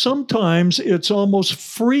 And sometimes it's almost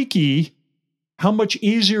freaky how much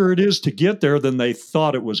easier it is to get there than they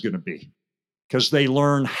thought it was going to be, because they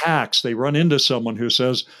learn hacks. They run into someone who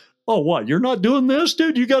says, oh, what? You're not doing this,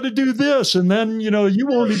 dude? You got to do this. And then, you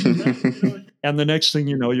won't even. And the next thing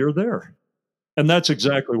you know, you're there. And that's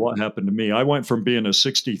exactly what happened to me. I went from being a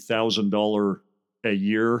 $60,000 a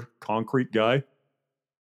year concrete guy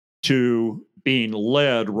to being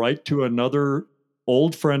led right to another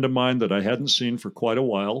old friend of mine that I hadn't seen for quite a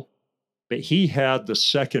while. But he had the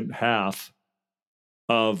second half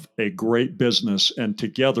of a great business. And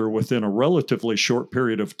together, within a relatively short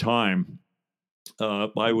period of time,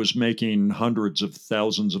 I was making hundreds of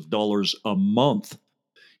thousands of dollars a month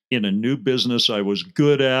in a new business I was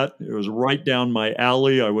good at. It was right down my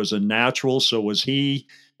alley. I was a natural, so was he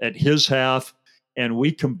at his half. And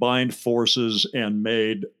we combined forces and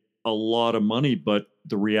made a lot of money. But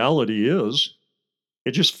the reality is,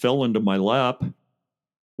 it just fell into my lap.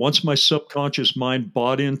 Once my subconscious mind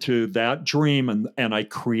bought into that dream and I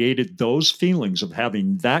created those feelings of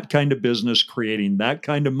having that kind of business, creating that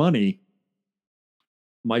kind of money,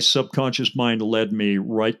 my subconscious mind led me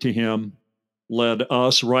right to him, led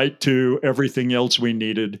us right to everything else we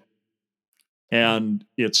needed. And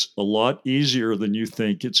it's a lot easier than you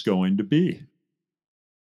think it's going to be.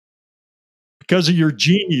 Because of your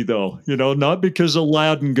genie, though, not because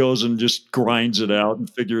Aladdin goes and just grinds it out and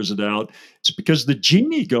figures it out. It's because the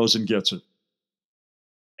genie goes and gets it.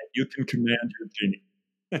 You can command your genie.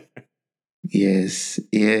 Yes,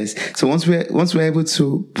 yes. So once we're able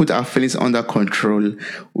to put our feelings under control,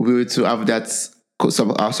 we're able to have that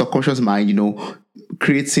our subconscious mind,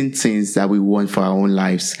 creating things that we want for our own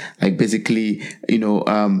lives. Like basically,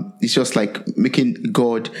 it's just like making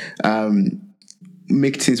God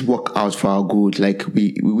make things work out for our good. Like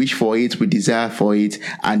we wish for it, we desire for it,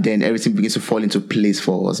 and then everything begins to fall into place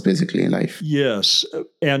for us basically in life. Yes,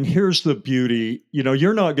 and here's the beauty,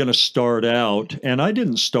 you're not gonna start out, and I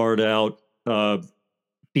didn't start out,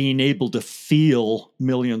 being able to feel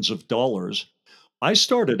millions of dollars. I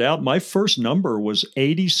started out, my first number was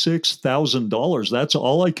 $86,000. That's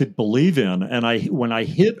all I could believe in. And when I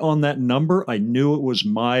hit on that number, I knew it was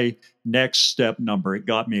my next step number. It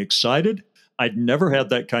got me excited. I'd never had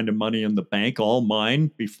that kind of money in the bank, all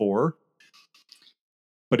mine before,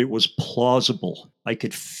 but it was plausible. I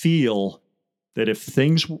could feel that if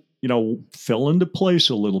things, fell into place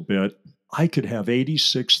a little bit, I could have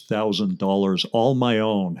 $86,000 all my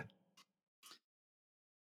own.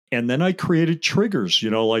 And then I created triggers,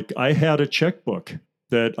 like I had a checkbook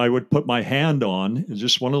that I would put my hand on, it's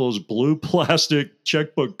just one of those blue plastic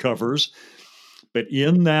checkbook covers. But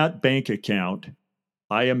in that bank account,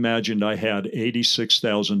 I imagined I had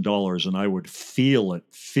 $86,000 and I would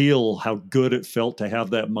feel how good it felt to have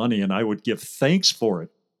that money. And I would give thanks for it,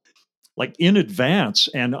 like in advance.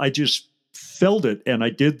 And I just felt it. And I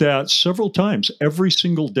did that several times every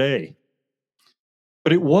single day.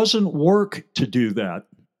 But it wasn't work to do that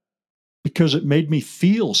because it made me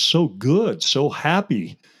feel so good, so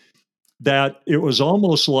happy that it was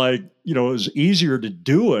almost like, it was easier to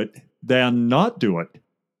do it than not do it.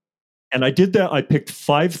 And I did that. I picked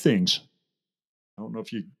 5 things. I don't know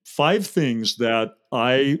if you 5 things that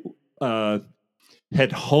I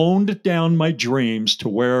had honed down my dreams to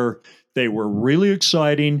where they were really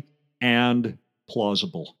exciting and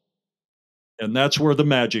plausible. And that's where the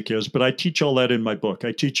magic is. But I teach all that in my book.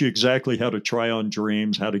 I teach you exactly how to try on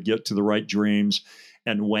dreams, how to get to the right dreams.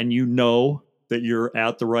 And when you know that you're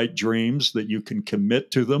at the right dreams, that you can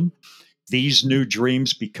commit to them, these new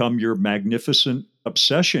dreams become your magnificent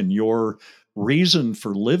obsession, your reason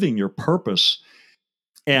for living, your purpose.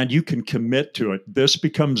 And you can commit to it. This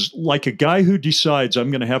becomes like a guy who decides,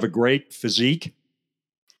 I'm going to have a great physique.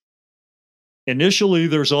 Initially,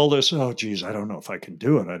 there's all this, oh, geez, I don't know if I can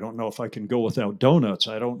do it. I don't know if I can go without donuts.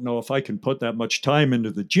 I don't know if I can put that much time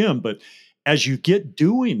into the gym. But as you get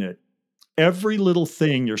doing it, every little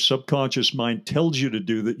thing your subconscious mind tells you to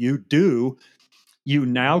do that you do, you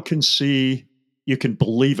now can see, you can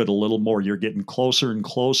believe it a little more. You're getting closer and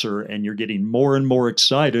closer, and you're getting more and more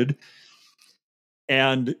excited.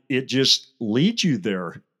 And it just leads you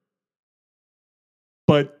there.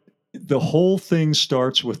 But the whole thing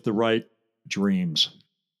starts with the right dreams.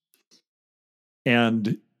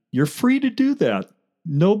 And you're free to do that.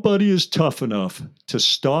 Nobody is tough enough to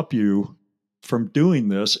stop you from doing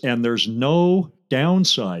this. And there's no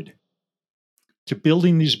downside to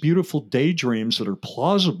building these beautiful daydreams that are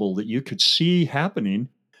plausible that you could see happening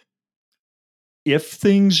if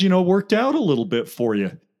things, worked out a little bit for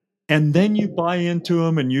you. And then you buy into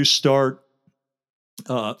them and you start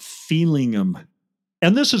feeling them.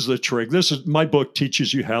 And this is the trick. This is my book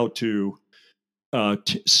teaches you how to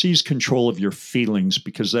seize control of your feelings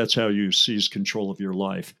because that's how you seize control of your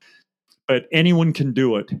life. But anyone can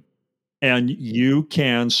do it, and you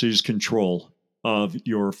can seize control of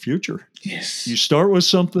your future. Yes. You start with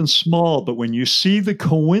something small, but when you see the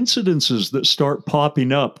coincidences that start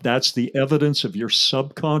popping up, that's the evidence of your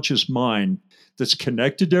subconscious mind that's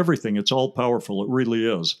connected to everything. It's all powerful. It really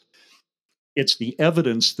is. It's the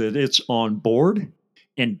evidence that it's on board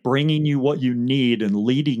and bringing you what you need and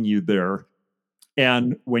leading you there.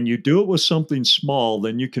 And when you do it with something small,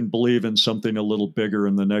 then you can believe in something a little bigger.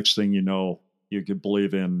 And the next thing you know, you could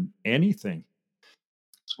believe in anything.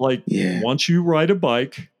 It's like Yeah. once you ride a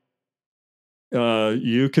bike,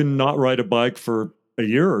 you can not ride a bike for a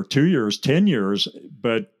year or 2 years, 10 years.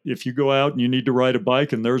 But if you go out and you need to ride a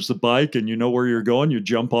bike and there's the bike and you know where you're going, you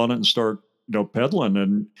jump on it and start, pedaling.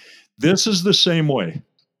 And this is the same way.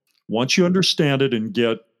 Once you understand it and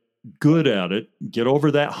get good at it, get over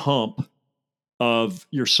that hump of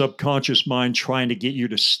your subconscious mind trying to get you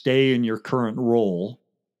to stay in your current role,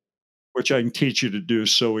 which I can teach you to do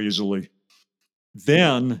so easily,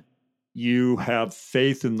 then you have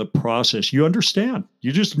faith in the process. You understand.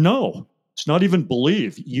 You just know. It's not even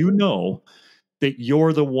believe. You know that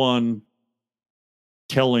you're the one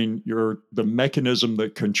telling the mechanism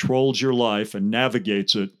that controls your life and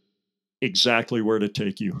navigates it exactly where to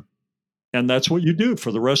take you. And that's what you do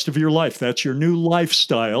for the rest of your life. That's your new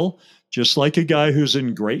lifestyle. Just like a guy who's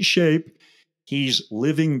in great shape, he's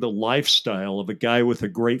living the lifestyle of a guy with a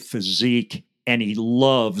great physique, and he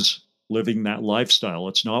loves living that lifestyle.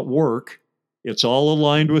 It's not work, it's all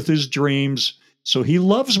aligned with his dreams. So he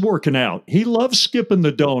loves working out. He loves skipping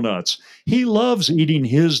the donuts. He loves eating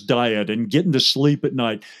his diet and getting to sleep at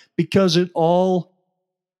night because it all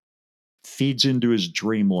feeds into his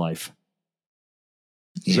dream life.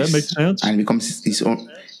 Does that make Yes. sense? And it becomes his own.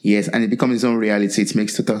 Yes, and it becomes his own reality. It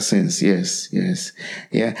makes total sense. Yes, yes,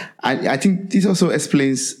 yeah. I think this also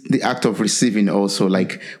explains the act of receiving. Also,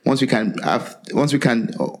 like once we can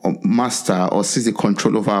master or seize the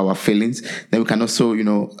control over our feelings, then we can also,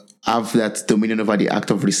 have that dominion over the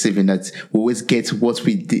act of receiving. That we always get what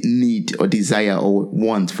we need or desire or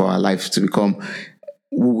want for our life to become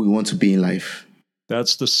who we want to be in life.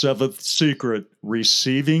 That's the seventh secret: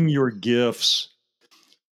 receiving your gifts.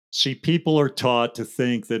 See, people are taught to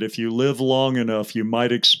think that if you live long enough, you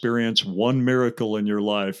might experience one miracle in your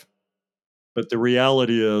life. But the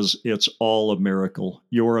reality is, it's all a miracle.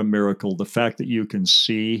 You're a miracle. The fact that you can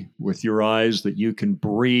see with your eyes, that you can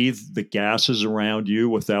breathe the gases around you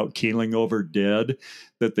without keeling over dead,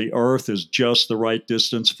 that the earth is just the right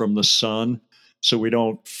distance from the sun so we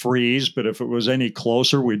don't freeze. But if it was any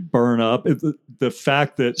closer, we'd burn up. The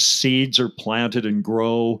fact that seeds are planted and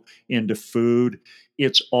grow into food,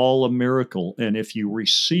 it's all a miracle. And if you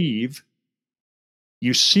receive,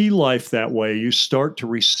 you see life that way, you start to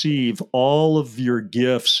receive all of your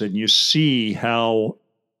gifts and you see how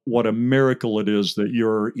what a miracle it is that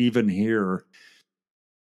you're even here.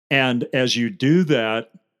 And as you do that,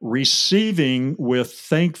 receiving with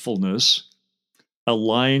thankfulness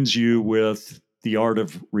aligns you with the art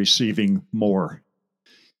of receiving more.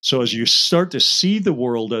 So as you start to see the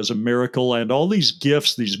world as a miracle and all these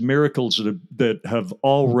gifts, these miracles that have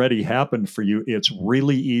already happened for you, it's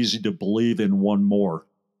really easy to believe in one more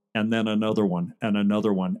and then another one and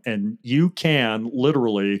another one. And you can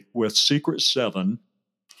literally, with Secret 7,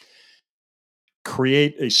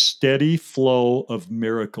 create a steady flow of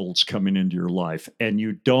miracles coming into your life. And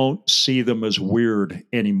you don't see them as weird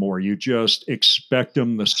anymore. You just expect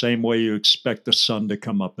them the same way you expect the sun to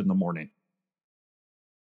come up in the morning.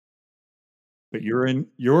 But you're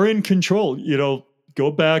in control. Go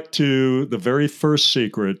back to the very first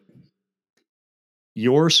secret.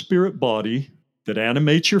 Your spirit body that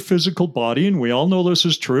animates your physical body, and we all know this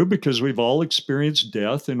is true because we've all experienced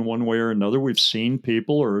death in one way or another. We've seen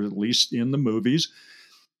people, or at least in the movies.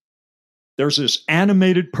 There's this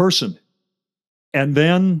animated person, and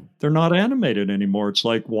then they're not animated anymore. It's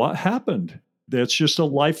like, what happened? That's just a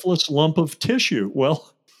lifeless lump of tissue.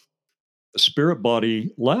 Well, the spirit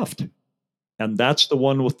body left, and that's the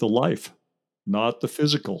one with the life, not the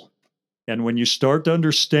physical. And when you start to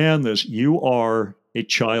understand this, you are a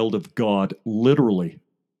child of God, literally.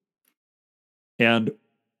 And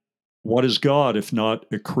what is God if not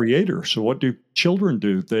a creator? So, what do children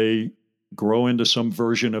do? They grow into some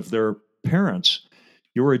version of their parents.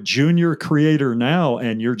 You're a junior creator now,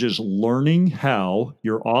 and you're just learning how,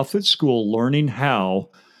 you're off at school learning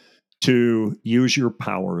how to use your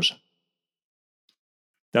powers.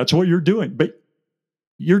 That's what you're doing. But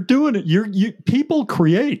you're doing it. People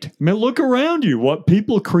create. I mean, look around you, what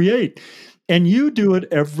people create. And you do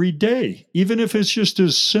it every day, even if it's just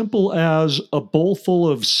as simple as a bowl full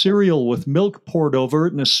of cereal with milk poured over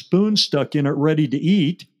it and a spoon stuck in it ready to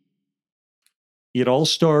eat. It all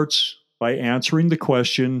starts by answering the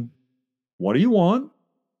question, what do you want?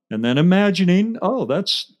 And then imagining, oh,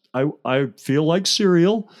 I feel like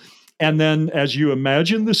cereal. And then as you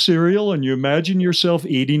imagine the cereal and you imagine yourself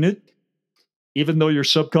eating it, even though your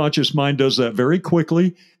subconscious mind does that very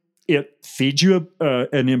quickly, it feeds you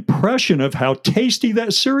an impression of how tasty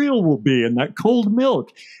that cereal will be and that cold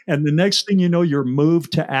milk. And the next thing you know, you're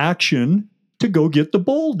moved to action to go get the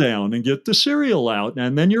bowl down and get the cereal out.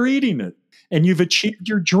 And then you're eating it. And you've achieved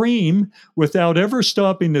your dream without ever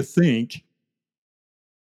stopping to think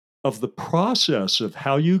of the process of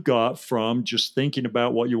how you got from just thinking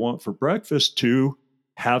about what you want for breakfast to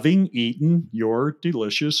having eaten your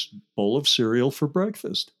delicious bowl of cereal for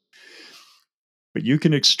breakfast. But you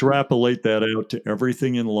can extrapolate that out to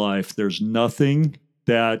everything in life. There's nothing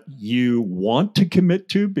that you want to commit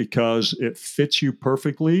to because it fits you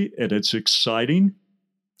perfectly and it's exciting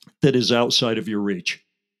that is outside of your reach.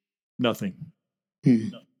 Nothing. Hmm.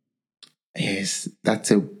 Yes,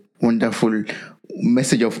 that's a wonderful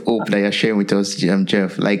message of hope that you're sharing with us,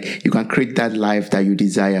 Jeff. Like you can create that life that you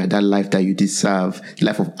desire, that life that you deserve,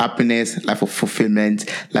 life of happiness, life of fulfillment,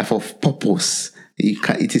 life of purpose.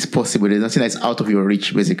 It is possible. There's nothing that's out of your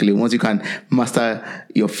reach, basically. Once you can master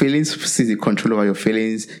your feelings, seize the control over your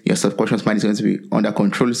feelings, your subconscious mind is going to be under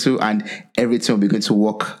control too, and everything will be going to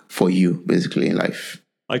work for you, basically, in life.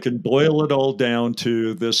 I can boil it all down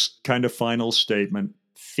to this kind of final statement.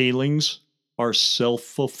 Feelings are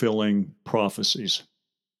self-fulfilling prophecies.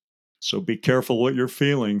 So be careful what you're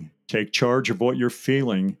feeling. Take charge of what you're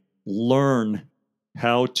feeling. Learn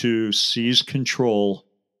how to seize control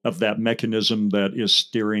of that mechanism that is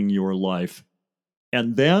steering your life.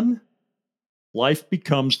 And then life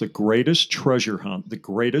becomes the greatest treasure hunt, the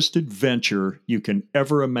greatest adventure you can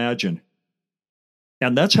ever imagine.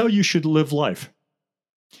 And that's how you should live life.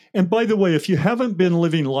 And by the way, if you haven't been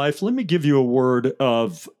living life, let me give you a word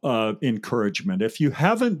of encouragement. If you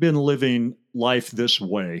haven't been living life this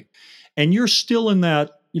way, and you're still in that,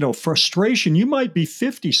 frustration, you might be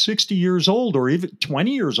 50, 60 years old, or even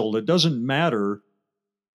 20 years old. It doesn't matter.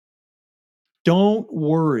 Don't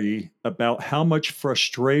worry about how much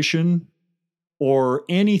frustration or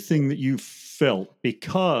anything that you felt,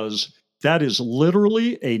 because that is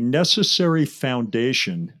literally a necessary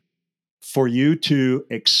foundation for you to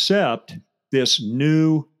accept this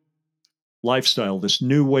new lifestyle, this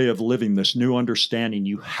new way of living, this new understanding.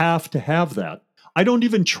 You have to have that. I don't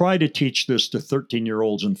even try to teach this to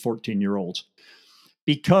 13-year-olds and 14-year-olds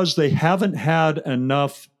because they haven't had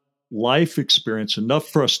enough life experience, enough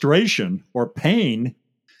frustration or pain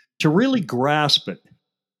to really grasp it.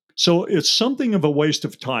 So it's something of a waste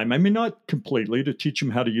of time. I mean, not completely to teach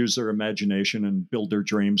them how to use their imagination and build their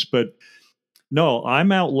dreams, but no,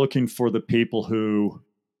 I'm out looking for the people who,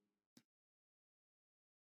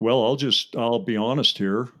 well, I'll be honest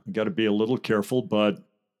here. I got to be a little careful, but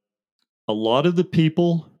a lot of the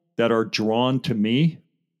people that are drawn to me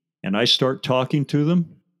and I start talking to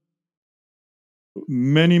them,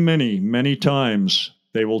 many, many, many times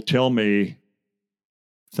they will tell me,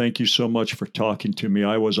 "Thank you so much for talking to me.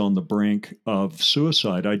 I was on the brink of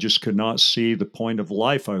suicide. I just could not see the point of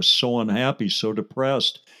life. I was so unhappy, so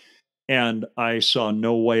depressed. And I saw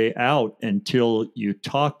no way out until you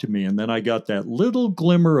talked to me. And then I got that little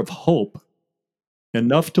glimmer of hope,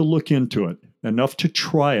 enough to look into it, enough to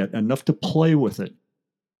try it, enough to play with it.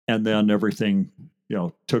 And then everything,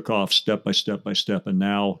 took off step by step by step. And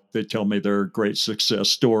now they tell me they're a great success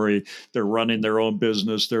story. They're running their own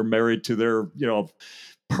business. They're married to their,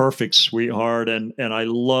 perfect sweetheart. And I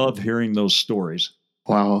love hearing those stories.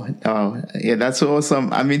 Wow. Yeah, that's so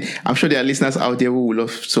awesome. I mean, I'm sure there are listeners out there who would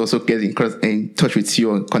love to also get in touch with you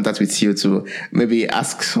or contact with you to maybe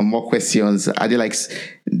ask some more questions. Are there like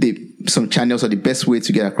some channels or the best way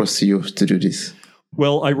to get across to you to do this?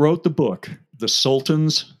 Well, I wrote the book, The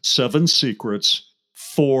Sultan's 7 Secrets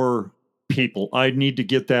for People. I need to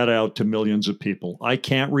get that out to millions of people. I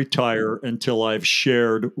can't retire until I've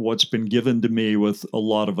shared what's been given to me with a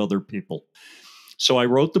lot of other people. So I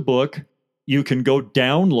wrote the book. You can go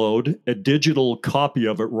download a digital copy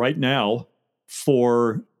of it right now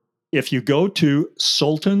for, if you go to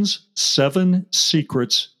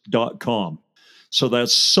sultans7secrets.com. So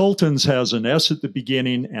that's Sultans has an S at the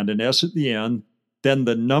beginning and an S at the end, then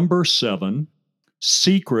the number 7,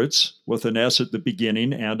 secrets with an S at the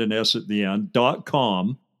beginning and an S at the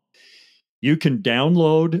end.com. You can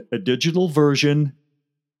download a digital version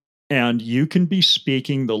and you can be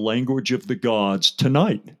speaking the language of the gods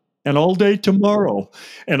tonight and all day tomorrow.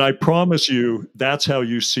 And I promise you, that's how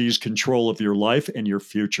you seize control of your life and your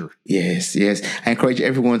future. Yes, yes. I encourage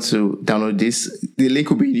everyone to download this. The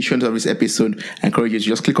link will be in the show notes of this episode. I encourage you to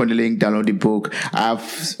just click on the link, download the book.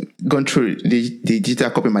 I've gone through the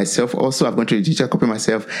digital copy myself. Also, I've gone through the digital copy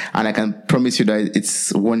myself, and I can promise you that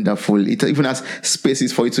it's wonderful. It even has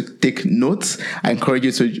spaces for you to take notes. I encourage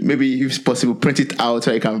you to maybe, if it's possible, print it out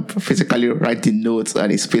so you can physically write the notes,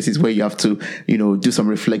 and it's spaces where you have to, do some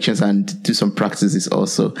reflections and do some practices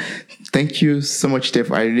also. Thank you so much,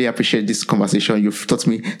 Steph. I really appreciate this conversation. You've taught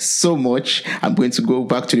me so much. I'm going to go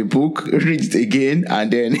back to the book, read it again,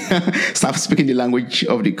 and then start speaking the language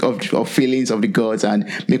of feelings of the gods and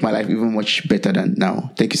make my life even much better than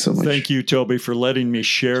now. Thank you so much. Thank you, Toby, for letting me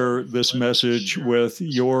share this message with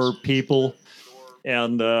your people.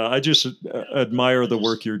 And I just admire the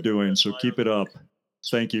work you're doing. So keep it up.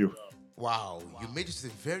 Thank you. Wow, you made it to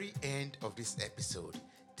the very end of this episode.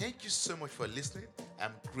 Thank you so much for listening.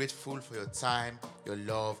 I'm grateful for your time, your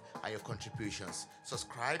love, and your contributions.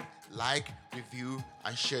 Subscribe, like, review,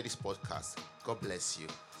 and share this podcast. God bless you.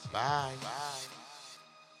 Bye. Bye.